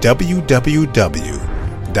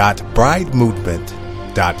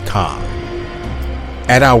www.bridemovement.com.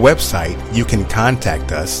 At our website, you can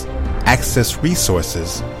contact us, access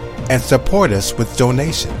resources, and support us with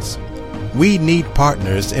donations. We need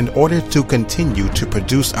partners in order to continue to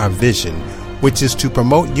produce our vision, which is to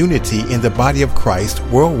promote unity in the body of Christ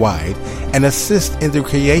worldwide and assist in the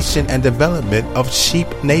creation and development of sheep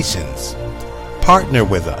nations. Partner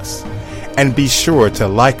with us and be sure to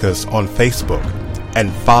like us on Facebook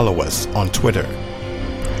and follow us on Twitter.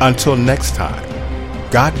 Until next time,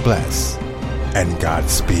 God bless and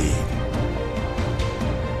Godspeed.